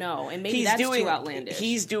 I don't know, and maybe that's too outlandish.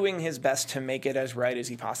 He's doing his best to make it as right as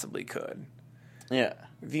he possibly could. Yeah.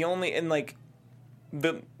 The only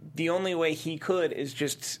way he could is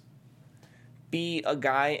just be a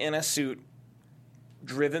guy in a suit,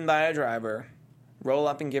 driven by a driver, roll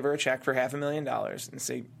up and give her a check for $500,000 and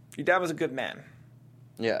say, "Your dad was a good man.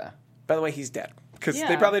 Yeah. By the way, he's dead." Because Yeah.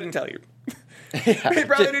 they probably didn't tell you. Yeah. They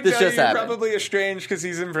probably didn't This tell you. just You're happened. probably estranged because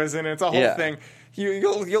he's in prison. It's a whole Yeah. thing.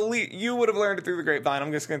 You would have learned it through the grapevine.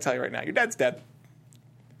 I'm just going to tell you right now. Your dad's dead.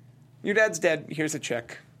 Your dad's dead. Here's a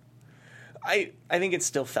check. I think it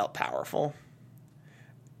still felt powerful.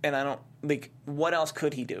 And I don't, like, what else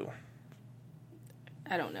could he do?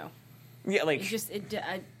 I don't know. Yeah, like,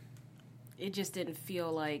 It just didn't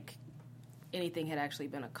feel like anything had actually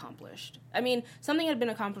been accomplished. I mean, something had been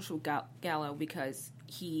accomplished with Gallo because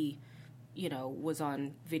he, was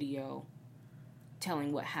on video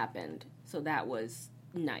telling what happened. So that was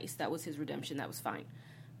nice. That was his redemption. That was fine.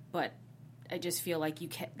 But I just feel like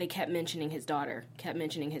they kept mentioning his daughter,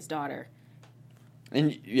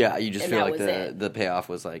 And yeah, you just And feel that like was the payoff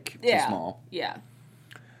was like too Yeah. small. Yeah.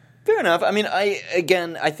 Fair enough. I mean,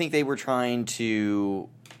 I think they were trying to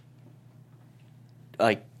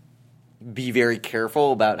like be very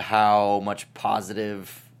careful about how much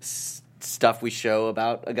positive stuff we show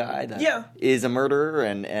about a guy that is a murderer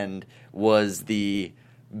and was the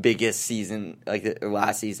biggest season, like the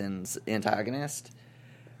last season's antagonist.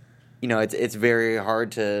 It's very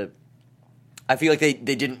hard to. I feel like they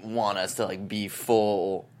didn't want us to like be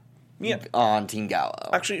full on Team Gallo.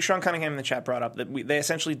 actually, Sean Cunningham in the chat brought up that they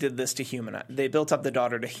essentially did this to humanize. They built up the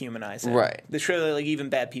daughter to humanize it. Right. They show that, like, even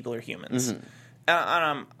bad people are humans.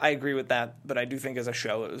 Mm-hmm. I agree with that, but I do think as a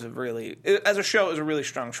show, it was a really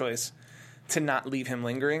strong choice to not leave him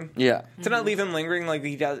lingering. Yeah. To not leave him lingering like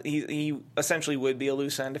he does. He essentially would be a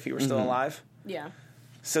loose end if he were still alive. Yeah.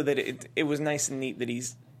 So that it was nice and neat that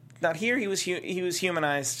he's not here. He was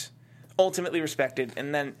humanized, ultimately respected,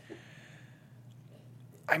 and then,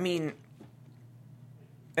 I mean,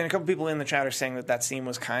 and a couple people in the chat are saying that scene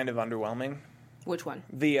was kind of underwhelming. Which one?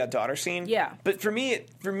 The daughter scene. Yeah. But for me,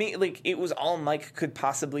 like, it was all Mike could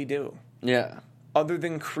possibly do. Yeah. Other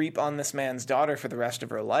than creep on this man's daughter for the rest of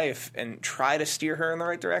her life and try to steer her in the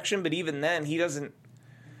right direction. But even then, he doesn't.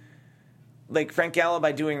 Like, Frank Gallo,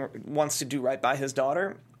 wants to do right by his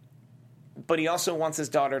daughter, but he also wants his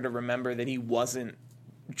daughter to remember that he wasn't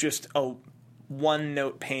just a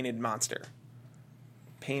one-note painted monster.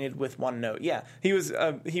 Painted with one note. Yeah. He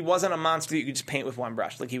wasn't a monster that you could just paint with one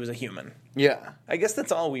brush. Like, he was a human. Yeah. I guess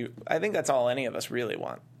I think that's all any of us really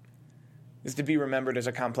want. Is to be remembered as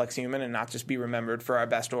a complex human and not just be remembered for our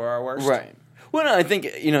best or our worst. Right. Well, no, I think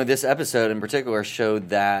this episode in particular showed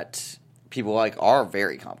that people are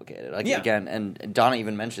very complicated. Like again, and Donna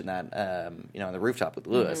even mentioned that on the rooftop with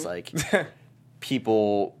Lewis. Like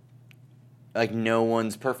people like no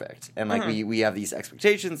one's perfect, and like we have these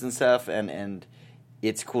expectations and stuff, and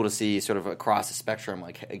it's cool to see sort of across the spectrum,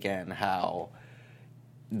 like again how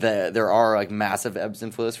there are like massive ebbs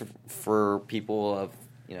and flows for people of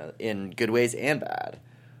in good ways and bad.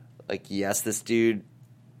 Like yes, this dude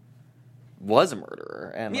was a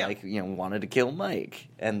murderer and wanted to kill Mike,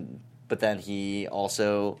 but then he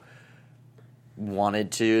also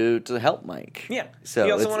wanted to help Mike. Yeah. So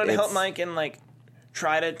he also wanted to help Mike and like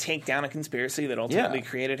try to take down a conspiracy that ultimately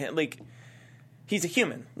created him. Like he's a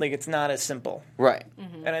human. Like it's not as simple. Right.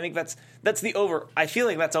 And I think that's I feel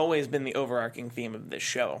like that's always been the overarching theme of this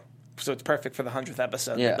show. So it's perfect for the 100th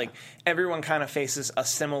episode. Yeah. Like everyone kind of faces a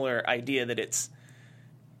similar idea that it's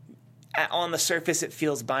on the surface it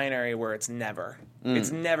feels binary where it's never.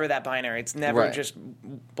 It's never that binary. It's never just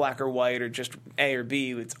black or white or just A or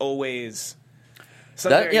B. It's always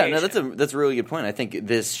some variation. That's a really good point. I think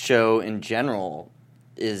this show in general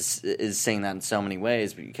is saying that in so many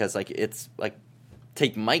ways because like it's like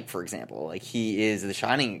take Mike for example. Like he is the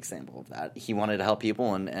shining example of that. He wanted to help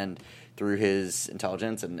people and through his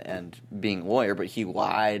intelligence and being a lawyer, but he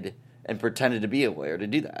lied and pretended to be a lawyer to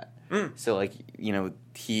do that. So like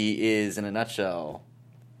he is in a nutshell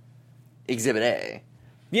Exhibit A.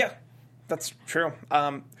 Yeah, that's true.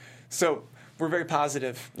 So we're very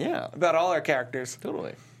positive about all our characters.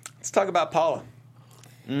 Totally. Let's talk about Paula.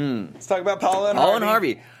 Let's talk about Paula and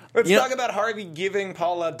Harvey. Let's talk about Harvey giving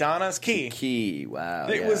Paula Donna's key. Wow.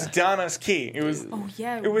 It was Donna's key. It was. Oh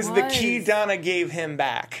yeah. It was the key Donna gave him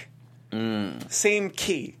back. Same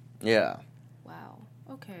key. Yeah. Wow.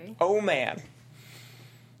 Okay. Oh man.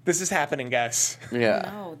 This is happening, guys. Yeah.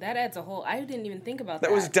 No, that adds a whole. I didn't even think about that.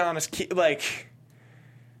 That was Donna's key. Like,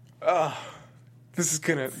 this is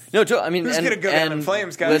gonna. No, I mean, this is gonna go down in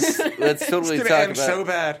flames, guys. Let's totally it's talk gonna end about. so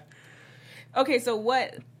bad. Okay, so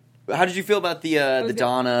what? How did you feel about the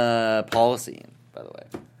Donna Paula scene? By the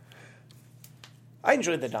way, I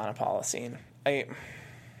enjoyed the Donna Paula scene. It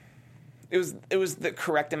was the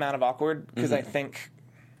correct amount of awkward because I think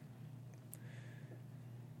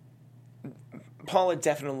Paula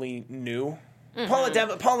definitely knew. Paula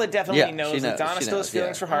definitely knows that Donna still has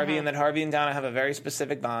feelings for Harvey and that Harvey and Donna have a very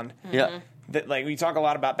specific bond. Yeah. That like we talk a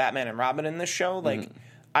lot about Batman and Robin in this show. Like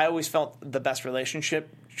I always felt the best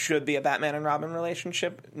relationship should be a Batman and Robin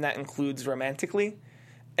relationship, and that includes romantically.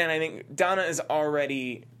 And I think Donna is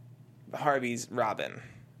already Harvey's Robin.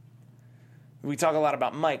 We talk a lot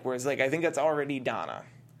about Mike, whereas like I think that's already Donna.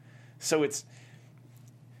 So it's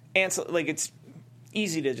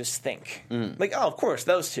easy to just think like, oh, of course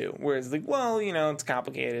those two. Whereas like, well, it's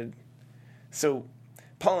complicated. So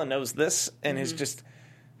Paula knows this and is just.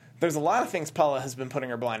 There's a lot of things Paula has been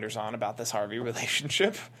putting her blinders on about this Harvey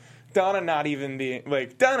relationship. Donna not even being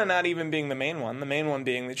the main one. The main one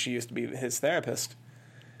being that she used to be his therapist.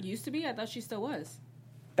 Used to be? I thought she still was.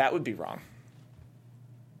 That would be wrong.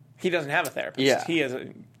 He doesn't have a therapist. Yeah. He has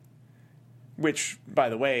which, by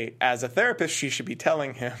the way, as a therapist, she should be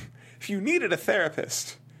telling him, if you needed a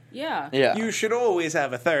therapist, Yeah. you should always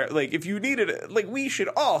have a therapist. Like, if you needed, we should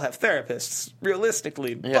all have therapists,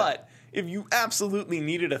 realistically. Yeah. But if you absolutely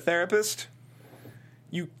needed a therapist,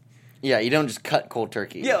 you don't just cut cold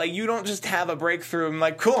turkey. Yeah, like you don't just have a breakthrough and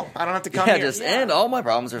like, cool, I don't have to come here. And all my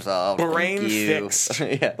problems are solved. Brain Thank you. fixed.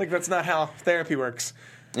 Yeah. Like that's not how therapy works.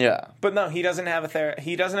 Yeah. But no, he doesn't have a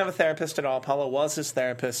therapist at all. Paula was his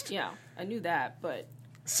therapist. Yeah, I knew that, but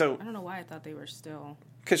So I don't know why I thought they were still.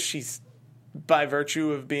 because she's by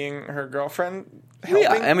virtue of being her girlfriend helping,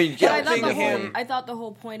 Yeah, I mean, But I helping thought, him. I thought the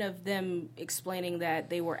whole point of them explaining that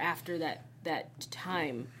they were after that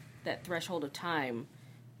time, that threshold of time,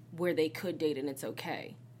 where they could date and it's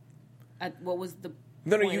okay. What was the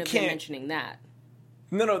point you of can't them mentioning that?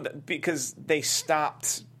 No, because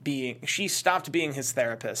she stopped being his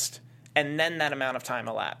therapist, and then that amount of time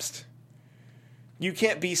elapsed. You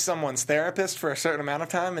can't be someone's therapist for a certain amount of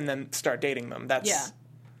time and then start dating them. I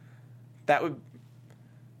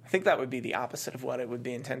think that would be the opposite of what it would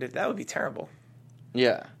be intended. That would be terrible.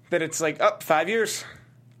 Yeah. That it's like, 5 years.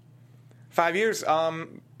 5 years.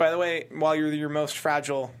 By the way, while you're your most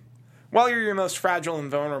fragile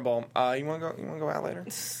and vulnerable, you want to go out later?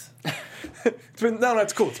 It's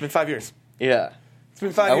cool. It's been 5 years. Yeah. It's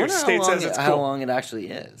been 5 I years. wonder State says it's cool. how long it actually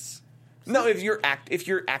is. No, if you're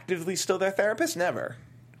actively still their therapist, never.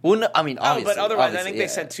 Well, no, I mean, obviously. But otherwise, I obviously, think they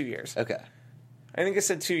said 2 years. Okay. I think it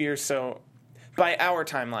said 2 years. So by our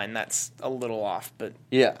timeline, that's a little off, but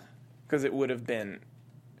Yeah. because it would have been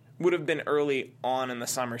early on in the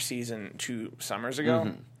summer season 2 summers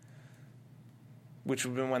ago, which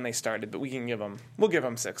would have been when they started. But we'll give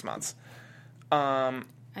them 6 months.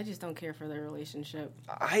 I just don't care for their relationship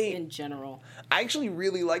I in general. actually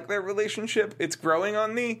really like their relationship. It's growing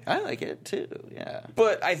on me, I like it too. Yeah.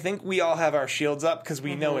 but I think we all have our shields up because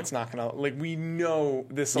we know it's not gonna. Like, we know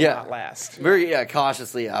this will not last. Very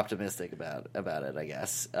cautiously optimistic about it, I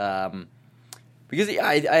guess. Because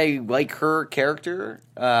I like her character.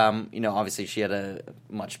 Obviously she had a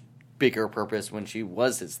much bigger purpose when she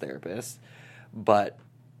was his therapist, but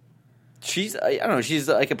she's I don't know, she's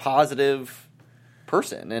like a positive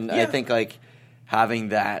person, and I think like having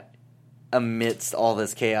that amidst all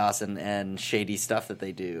this chaos and shady stuff that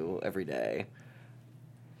they do every day.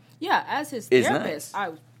 Yeah, as his Is therapist,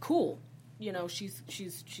 nice. cool.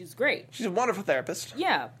 She's great. She's a wonderful therapist.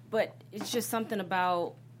 Yeah, but it's just something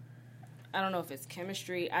about, I don't know if it's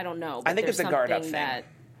chemistry. I don't know. But I think there's it's a guard up something thing. that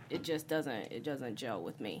it just doesn't gel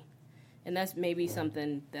with me, and that's maybe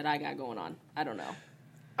something that I got going on. I don't know.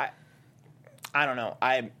 I don't know.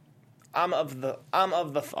 I'm of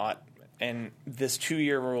the thought, and this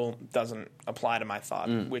 2-year rule doesn't apply to my thought,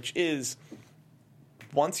 which is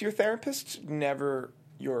once your therapist, never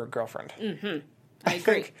your girlfriend. Mm-hmm. I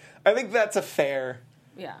agree. I think that's a fair.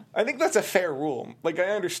 Yeah. I think that's a fair rule. Like,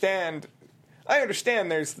 I understand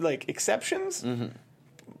there's like exceptions,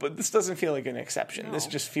 but this doesn't feel like an exception. No. This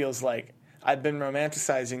just feels like I've been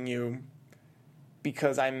romanticizing you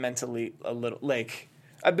because I'm mentally a little like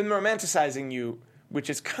I've been romanticizing you, which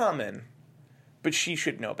is common, but she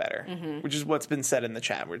should know better, which is what's been said in the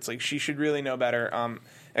chat, where it's like she should really know better.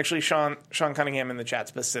 Actually, Sean Cunningham in the chat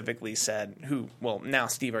specifically said, now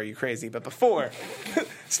Steve, are you crazy? But before,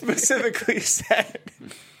 specifically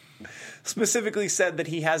said that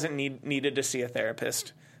he hasn't needed to see a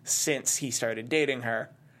therapist since he started dating her,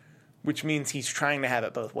 which means he's trying to have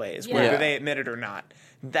it both ways, Yeah. whether they admit it or not.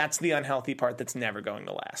 That's the unhealthy part that's never going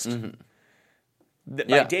to last.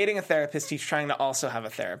 By dating a therapist, he's trying to also have a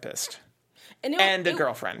therapist and a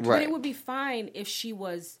girlfriend. Right. But it would be fine if she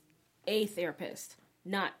was a therapist,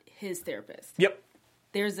 not his therapist. Yep.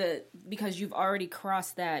 Because you've already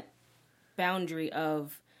crossed that boundary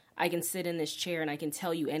of, I can sit in this chair and I can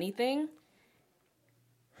tell you anything.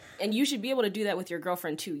 And you should be able to do that with your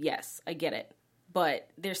girlfriend too. Yes, I get it. But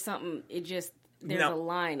there's a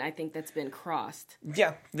line I think that's been crossed.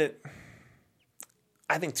 Yeah,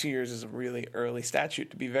 I think 2 years is a really early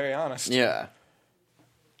statute, to be very honest. Yeah.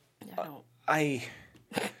 I don't.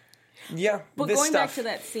 But going back to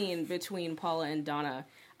that scene between Paula and Donna,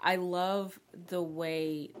 I love the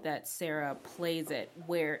way that Sarah plays it,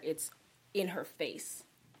 where it's in her face.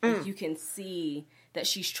 Like, you can see that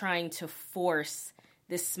she's trying to force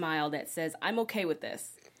this smile that says, I'm okay with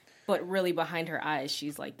this. But really behind her eyes,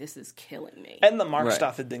 she's like, this is killing me. And the Mark Right.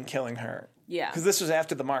 stuff had been killing her. Yeah. Because this was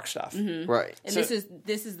after the Mark stuff. Right. And So-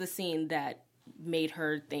 this is the scene that made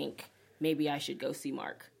her think, maybe I should go see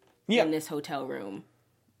Mark Yeah. in this hotel room.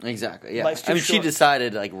 Exactly. Yeah. Life's too She short.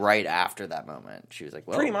 decided like right after that moment. She was like,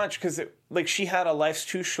 well, Pretty much, because she had a life's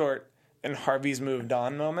too short and Harvey's moved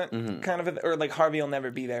on moment, kind of, or like Harvey will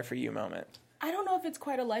never be there for you moment. I don't know if it's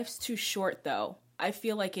quite a life's too short, though. I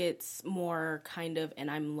feel like it's more kind of,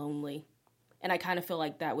 and I'm lonely. And I kind of feel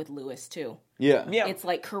like that with Lewis, too. Yeah. Yeah. It's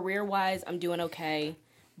like, career-wise, I'm doing okay,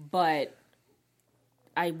 but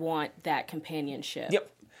I want that companionship.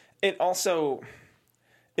 Yep.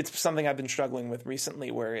 It's something I've been struggling with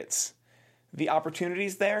recently, where it's the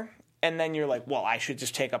opportunity's there, and then you're like, well, I should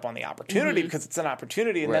just take up on the opportunity because it's an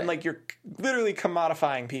opportunity, and then Right. like you're literally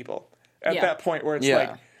commodifying people at Yeah. that point where it's Yeah.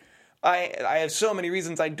 like, I have so many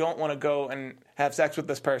reasons I don't want to go and have sex with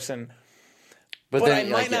this person, but then, I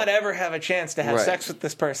might like, not ever have a chance to have Right. sex with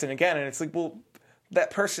this person again, and it's like, well, that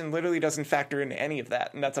person literally doesn't factor into any of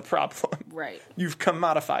that, and that's a problem. Right. You've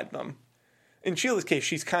commodified them. In Sheila's case,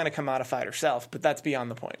 she's kind of commodified herself, but that's beyond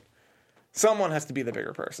the point. Someone has to be the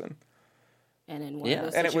bigger person. And in one Yeah. of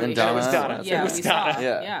those And it was- situations, and it was Donna. Yeah, It was we Donna. saw.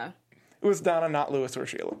 Yeah. Yeah. It was Donna, not Lewis or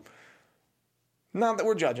Sheila. Not that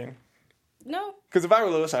we're judging. No. Because if I were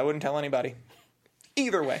Lewis, I wouldn't tell anybody.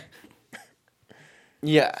 Either way.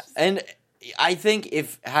 Yeah. And I think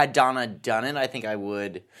had Donna done it, I think I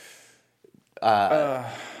would,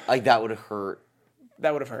 like that would have hurt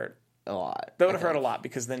That would have hurt. a lot. That would have hurt a lot,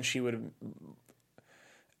 because then she would have...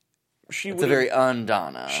 It's a very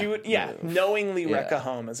un-Donna. She would, move. knowingly wreck Yeah. a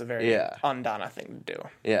home is a very Yeah. un-Donna thing to do.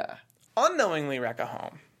 Yeah. Unknowingly wreck a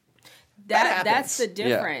home. That That's the happens.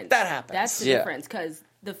 difference. That happens. That's the Yeah. difference, because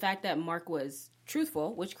the fact that Mark was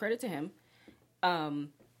truthful, which credit to him,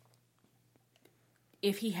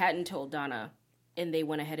 if he hadn't told Donna and they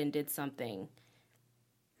went ahead and did something,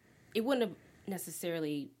 it wouldn't have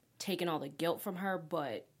necessarily taken all the guilt from her,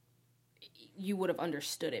 but you would have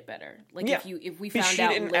understood it better. Like, Yeah. if we Because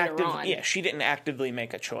found out later on. Yeah, she didn't actively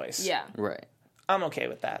make a choice. Yeah. Right. I'm okay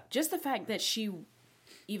with that. Just the fact that she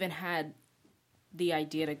even had the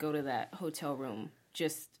idea to go to that hotel room,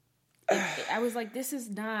 I was like, this is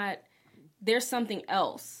not, there's something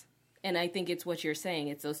else. And I think it's what you're saying.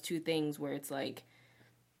 It's those two things where it's like,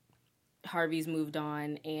 Harvey's moved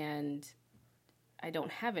on and I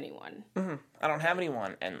don't have anyone. Mm-hmm. I don't have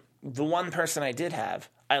anyone. And the one person I did have,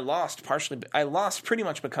 I lost pretty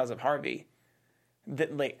much because of Harvey.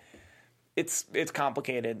 That, like, it's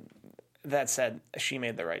complicated. That said, she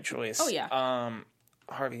made the right choice. Oh, yeah.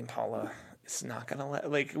 Harvey and Paula, it's not going to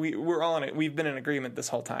let, like, we're all in it. We've been in agreement this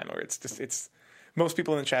whole time where it's most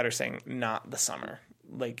people in the chat are saying not the summer.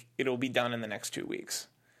 Like, it'll be done in the next 2 weeks,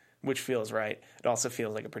 which feels right. It also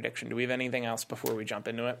feels like a prediction. Do we have anything else before we jump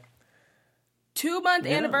into it? 2-month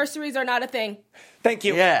anniversaries are not a thing. Thank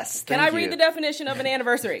you. Yes. Can I read the definition of an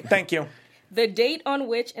anniversary? Thank you. The date on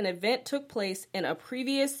which an event took place in a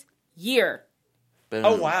previous year. Boom.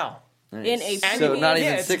 Oh, wow. In a Nice. previous So not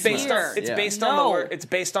even it's 6 based months. on, it's Yeah. based on the No. word. It's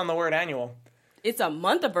based on the word annual. It's a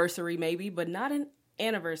month anniversary, maybe, but not an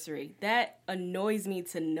anniversary. That annoys me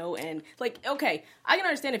to no end. Like, okay, I can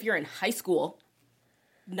understand if you're in high school,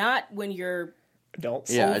 not when you're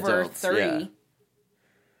Adults. Yeah. over adults, 30. yeah.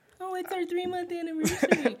 Oh, it's our 3-month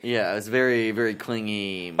anniversary. Yeah, it was very, very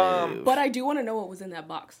clingy move. But I do want to know what was in that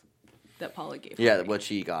box that Paula gave. yeah, Harvey. what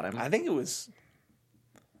she got him. I think it was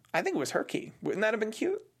her key. Wouldn't that have been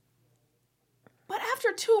cute? But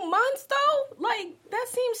after 2 months, though, like, that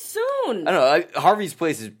seems soon. I don't know. Harvey's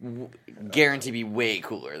place is guaranteed to be way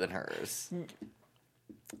cooler than hers.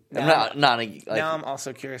 Now, Like, now I'm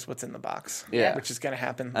also curious what's in the box. Yeah. Which is going to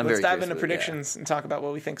happen. I'm Let's very dive curious into what- predictions and talk about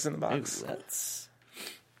what we think is in the box. that's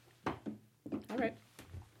All right.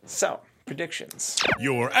 So, predictions.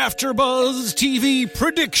 Your AfterBuzz TV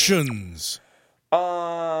predictions.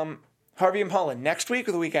 Harvey and Paula, next week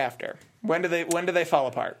or the week after? When do they fall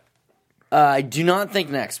apart? I do not think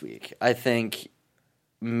next week. I think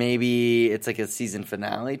maybe it's like a season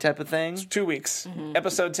finale type of thing. 2 weeks.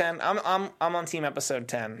 Episode 10. I'm on team episode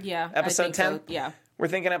 10. Mm-hmm. Yeah. Episode I think 10? So. Yeah. We're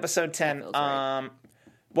thinking episode 10. feels right.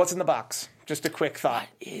 What's in the box? Just a quick thought.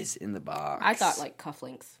 Is in the box. I thought, like,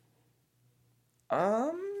 cufflinks.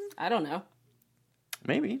 I don't know.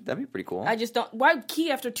 Maybe that'd be pretty cool. I just don't. Why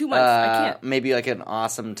key after 2 months? I can't. Maybe like an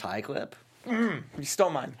awesome tie clip. You stole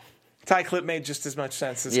mine. Tie clip made just as much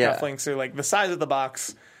sense as Yeah. cufflinks are like the size of the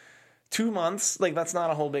box. 2 months, like that's not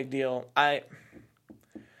a whole big deal. I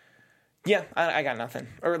got nothing.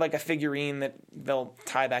 Or like a figurine that they'll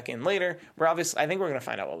tie back in later. I think we're gonna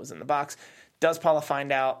find out what was in the box. Does Paula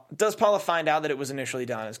find out that it was initially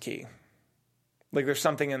Donna's key? Like there's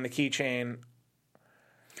something in the keychain.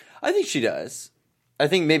 I think she does. I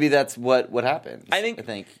think maybe that's what happens. I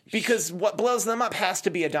think because what blows them up has to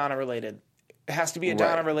be a Donna related. It has to be a Right.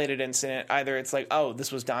 Donna related incident. Either it's like, oh,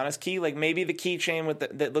 this was Donna's key. Like maybe the keychain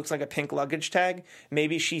that looks like a pink luggage tag.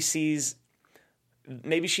 Maybe she sees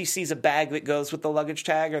a bag that goes with the luggage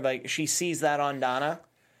tag, or like she sees that on Donna,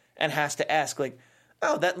 and has to ask like,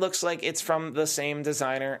 oh, that looks like it's from the same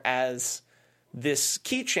designer as this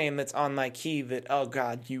keychain that's on my key. That oh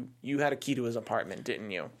god, you had a key to his apartment, didn't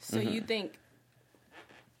you? So you think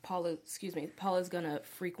Paula's gonna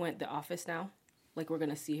frequent the office now? Like we're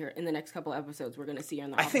gonna see her in the next couple of episodes. We're gonna see her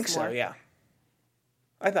in the office. I think so, more? yeah.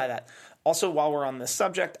 I buy that. Also, while we're on this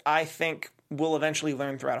subject, I think we'll eventually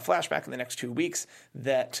learn throughout a flashback in the next 2 weeks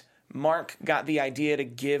that Mark got the idea to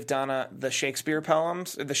give Donna the Shakespeare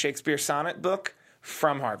poems, or the Shakespeare sonnet book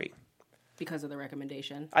from Harvey. Because of the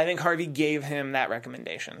recommendation. I think Harvey gave him that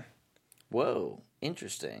recommendation. Whoa,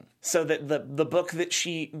 interesting. So that the book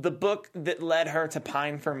that led her to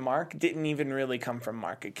pine for Mark didn't even really come from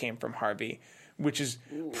Mark. It came from Harvey, which is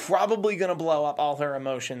probably going to blow up all her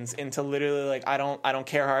emotions into literally like, I don't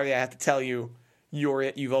care, Harvey. I have to tell you, you're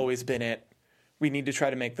it. You've always been it. We need to try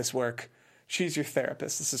to make this work. She's your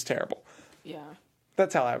therapist. This is terrible. Yeah.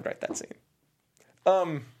 That's how I would write that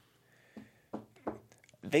scene.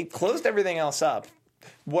 They closed everything else up.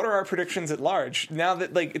 What are our predictions at large now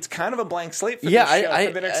that like it's kind of a blank slate for this show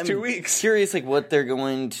for the next 2 weeks? Curious, like what they're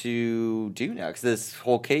going to do now, because this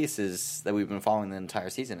whole case is that we've been following the entire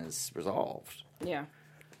season is resolved. Yeah.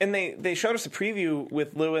 And they showed us a preview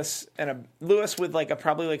with Lewis with like a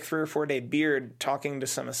probably like 3 or 4 day beard talking to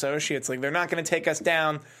some associates. Like they're not going to take us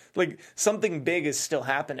down. Like something big is still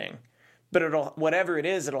happening, but whatever it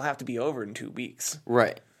is, it'll have to be over in 2 weeks.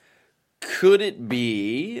 Right. Could it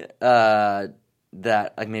be that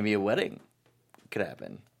like maybe a wedding could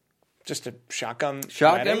happen? Just a shotgun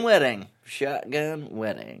wedding. Shotgun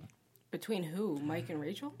wedding. Between who? Mike and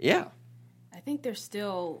Rachel? Yeah. I think there's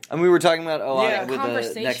still And we were talking about a lot Yeah. with the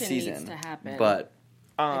Conversation next needs season. to happen. But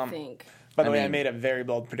I think. By the I way, I mean- made a very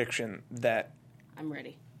bold prediction that I'm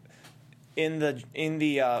ready. In the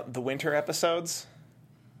winter episodes,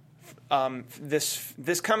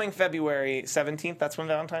 this coming February 17th, that's when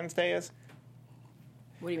Valentine's Day is.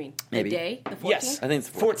 What do you mean? Maybe. The day? The 14th? Yes, I think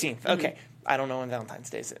it's 14th. Okay, I don't know when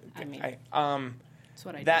Valentine's Day is. I mean, that's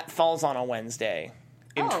what I that do. falls on a Wednesday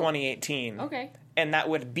in Oh. 2018. Okay. And that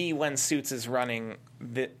would be when Suits is running.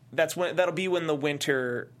 That'll be when the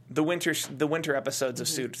winter episodes of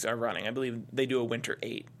Suits are running. I believe they do a winter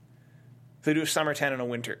 8. They do a summer 10 and a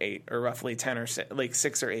winter 8, or roughly 10 or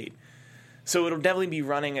 6 or 8. So it'll definitely be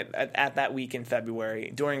running at that week in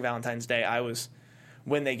February during Valentine's Day.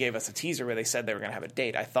 When they gave us a teaser where they said they were going to have a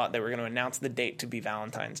date, I thought they were going to announce the date to be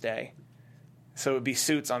Valentine's Day. So it would be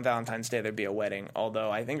Suits on Valentine's Day. There'd be a wedding. Although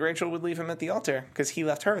I think Rachel would leave him at the altar because he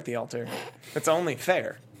left her at the altar. It's only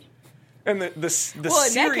fair. And the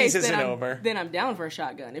series isn't over. Then I'm down for a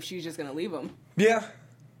shotgun if she's just going to leave him. Yeah,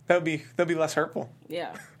 that'd be less hurtful.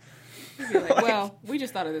 Yeah. Be like, well, we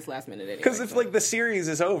just thought of this last minute anyway. Because if the series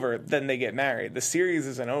is over, then they get married. The series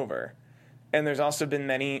isn't over, and there's also been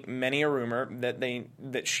many a rumor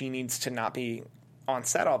that she needs to not be on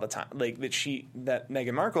set all the time. Like that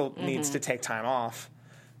Meghan Markle needs to take time off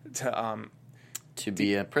to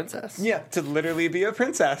be a princess. Yeah, to literally be a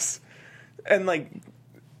princess, and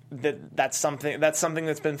that's something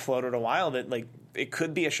that's been floated a while. That it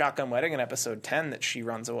could be a shotgun wedding in episode 10 that she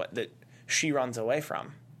runs away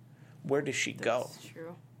from. Where does she go? That's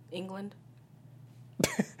true. England?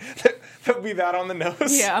 That'll be that on the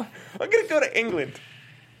nose? Yeah. I'm going to go to England.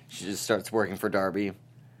 She just starts working for Darby.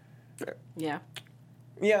 Yeah.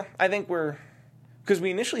 Yeah, I think because we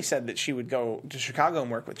initially said that she would go to Chicago and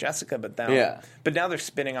work with Jessica, but now they're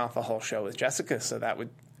spinning off the whole show with Jessica, so that would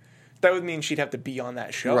mean she'd have to be on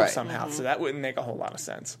that show somehow, so that wouldn't make a whole lot of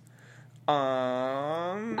sense.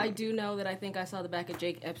 I do know that I think I saw the back of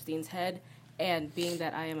Jake Epstein's head, and being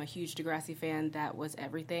that I am a huge Degrassi fan, that was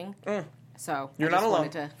everything. So you're not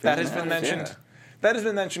alone. That has been mentioned. Yeah. That has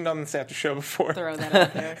been mentioned on this after show before. Throw that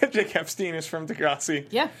out there. Jake Epstein is from Degrassi.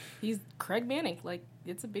 Yeah, he's Craig Manning.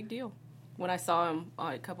 It's a big deal. When I saw him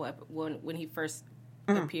on a couple when he first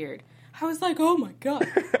appeared, I was like, "Oh my god!"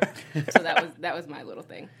 So that was my little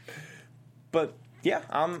thing. But yeah,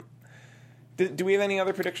 do we have any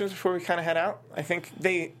other predictions before we kind of head out? I think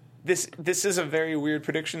this is a very weird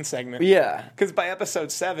prediction segment. Yeah, because by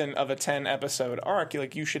episode 7 of a 10-episode arc,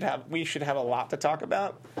 we should have a lot to talk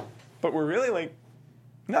about. But we're really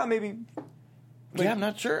maybe. I'm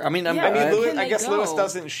not sure. I mean, I guess Lewis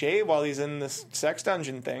doesn't shave while he's in this sex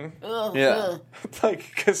dungeon thing. Yeah,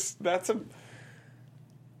 because that's a.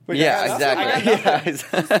 Exactly.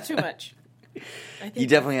 It's too much. You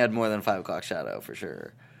definitely had more than 5 o'clock shadow for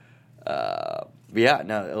sure.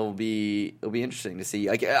 It'll be interesting to see.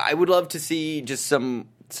 I would love to see just some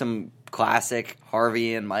classic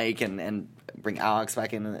Harvey and Mike and bring Alex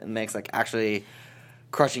back in the mix, actually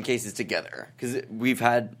crushing cases together, because we've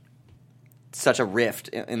had such a rift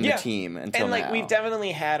in the team until now. And we've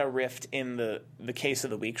definitely had a rift in the case of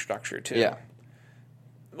the week structure too. Yeah.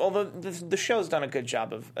 Although the show's done a good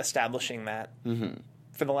job of establishing that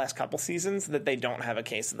for the last couple seasons, that they don't have a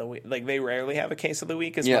case of the week. They rarely have a case of the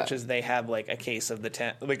week as much as they have a case of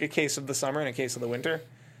a case of the summer and a case of the winter,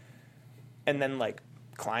 and then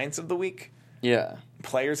clients of the week,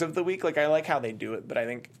 players of the week. I like how they do it, but I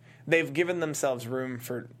think they've given themselves room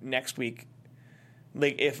for next week.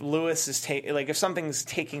 If Lewis is if something's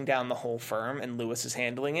taking down the whole firm and Lewis is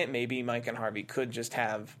handling it, maybe Mike and Harvey could just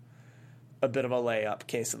have a bit of a layup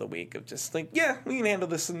case of the week of just we can handle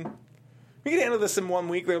this in 1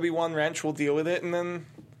 week. There'll be one wrench, we'll deal with it, and then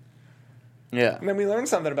we learn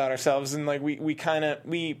something about ourselves, and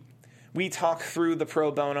we talk through the pro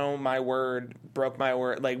bono, my word broke my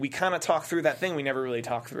word. We kind of talk through that thing we never really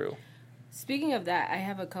talk through. Speaking of that, I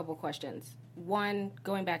have a couple questions. One,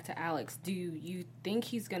 going back to Alex, do you think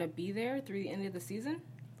he's going to be there through the end of the season?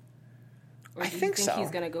 Or do you think he's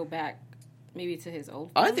going to go back maybe to his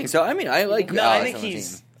old firm? I think so. I mean, I like No,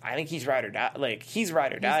 Alex I think he's ride or die. He's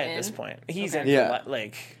ride or die at this point. He's in. Yeah.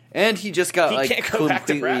 And he just got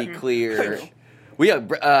completely clear.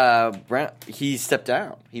 Brent, he stepped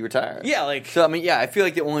down. He retired. Yeah, So I mean, I feel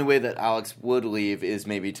the only way that Alex would leave is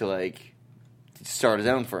maybe to start his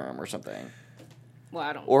own firm or something. Well,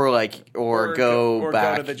 I don't. Or go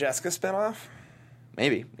back to the Jessica spinoff.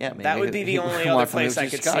 Maybe, maybe that would be the only other place I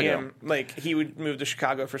could see him. He would move to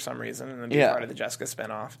Chicago for some reason and then be part of the Jessica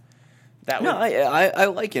spinoff. I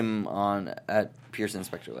like him at Pearson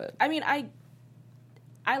Spectre Lit. I mean,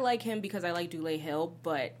 I like him because I like Dule Hill,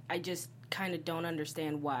 but I just kind of don't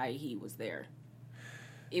understand why he was there.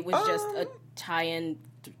 It was just a tie-in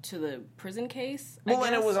to the prison case.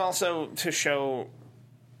 And it was also to show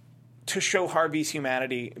to show Harvey's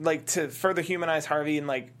humanity, like to further humanize Harvey, and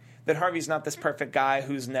like that Harvey's not this perfect guy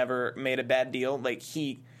who's never made a bad deal. Like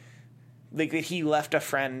he left a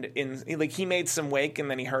friend he made some wake and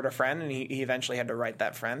then he hurt a friend and he eventually had to right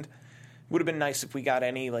that friend. Would have been nice if we got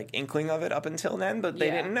any like inkling of it up until then, but they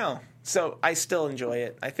didn't know. So I still enjoy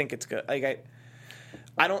it. I think it's good. Like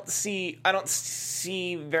I don't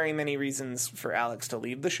see very many reasons for Alex to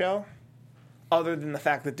leave the show, other than the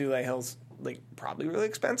fact that Dule Hill's like probably really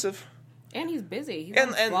expensive. And he's busy. He's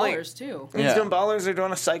on Ballers too. He's doing Ballers. They're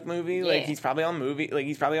doing a psych movie. Like Yeah. he's probably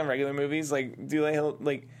on regular movies. Like Dule Hill,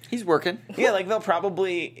 like He's working. yeah, like they'll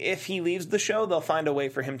probably, if he leaves the show, they'll find a way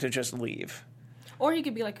for him to just leave. Or he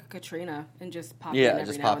could be like a Katrina and just pop in Yeah, every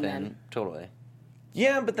just now pop and in. then. Totally.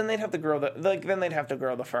 Yeah, but then they'd have to grow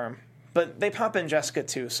the firm. But they pop in Jessica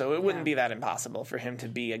too, so it wouldn't be that impossible for him to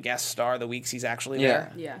be a guest star the weeks he's actually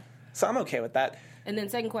there. Yeah. So I'm okay with that. And then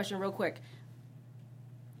second question, real quick.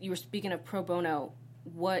 You were speaking of pro bono.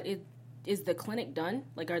 What is the clinic done?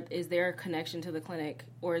 Like, is there a connection to the clinic,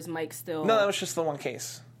 or is Mike still? No, that was just the one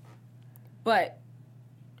case. But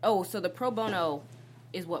so the pro bono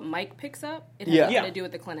is what Mike picks up. It has Yeah. nothing Yeah. to do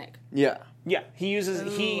with the clinic. Yeah. Yeah, he uses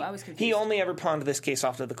Ooh, I was he confused. only ever pawned this case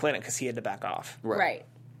off to the clinic because he had to back off. Right.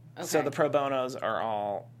 Okay. So the pro bonos are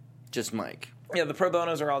all Just Mike. Yeah, the pro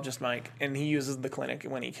bonos are all just Mike, and he uses the clinic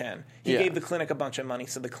when he can. He Yeah. gave the clinic a bunch of money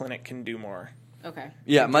so the clinic can do more. Okay.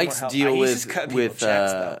 Yeah, Get Mike's more help. deal He's just cutting people with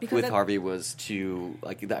checks, though. Because with that- Harvey was to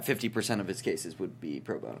like that 50% of his cases would be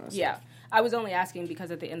pro bono. Yeah. I was only asking because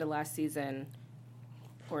at the end of last season,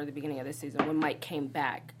 or the beginning of this season, when Mike came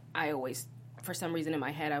back, I always, for some reason in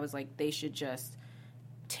my head, I was like, they should just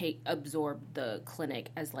absorb the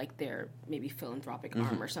clinic as like their maybe philanthropic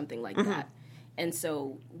arm or something like that. And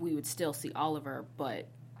so we would still see Oliver, but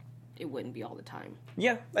it wouldn't be all the time.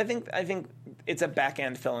 Yeah, I think it's a back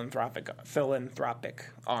end philanthropic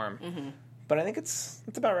arm. But I think it's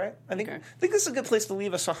about right. I think this is a good place to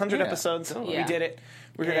leave us. 100 Yeah. episodes. Totally. Yeah. We did it.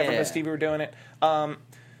 We're here at Steve. We're doing it.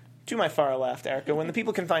 To my far left, Erica, when the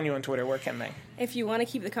people can find you on Twitter, where can they? If you want to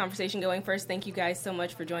keep the conversation going first, thank you guys so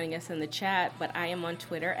much for joining us in the chat. But I am on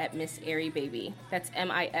Twitter at Miss Airy Baby. That's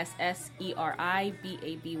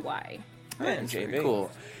MISSERIBABY. And Very JB.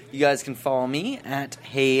 cool. You guys can follow me at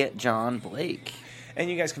Hey John Blake. And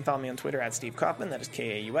you guys can follow me on Twitter at Steve Kaufman. That is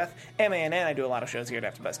KAUFMANN. I do a lot of shows here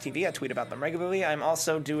at AfterBuzz TV. I tweet about them regularly. I'm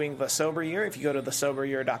also doing The Sober Year. If you go to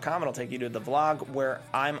thesoberyear.com, it'll take you to the vlog where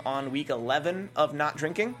I'm on week 11 of not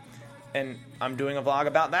drinking. And I'm doing a vlog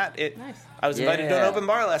about that. Nice. I was invited to an Yeah. open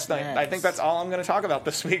bar last night. I Nice. think that's all I'm going to talk about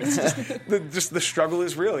this week. It's just the struggle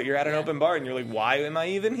is real. You're at an open bar and you're like, why am I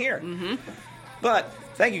even here? Mm-hmm. But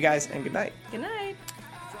thank you guys and good night. Good night.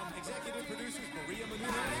 From executive producers Maria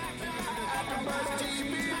Menounos and AfterBuzz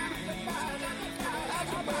TV.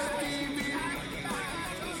 AfterBuzz TV.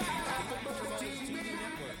 AfterBuzz TV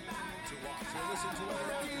Network. To watch or listen to other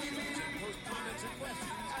after shows and post comments and questions,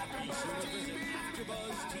 be sure to visit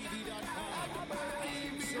AfterBuzzTV.com.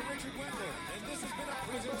 I'm Sir Richard Wendler, and this has been a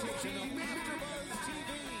presentation of AfterBuzz TV.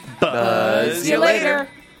 Buzz See you later.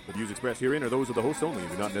 The views expressed herein are those of the hosts only and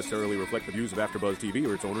do not necessarily reflect the views of AfterBuzz TV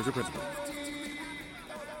or its owners or principals.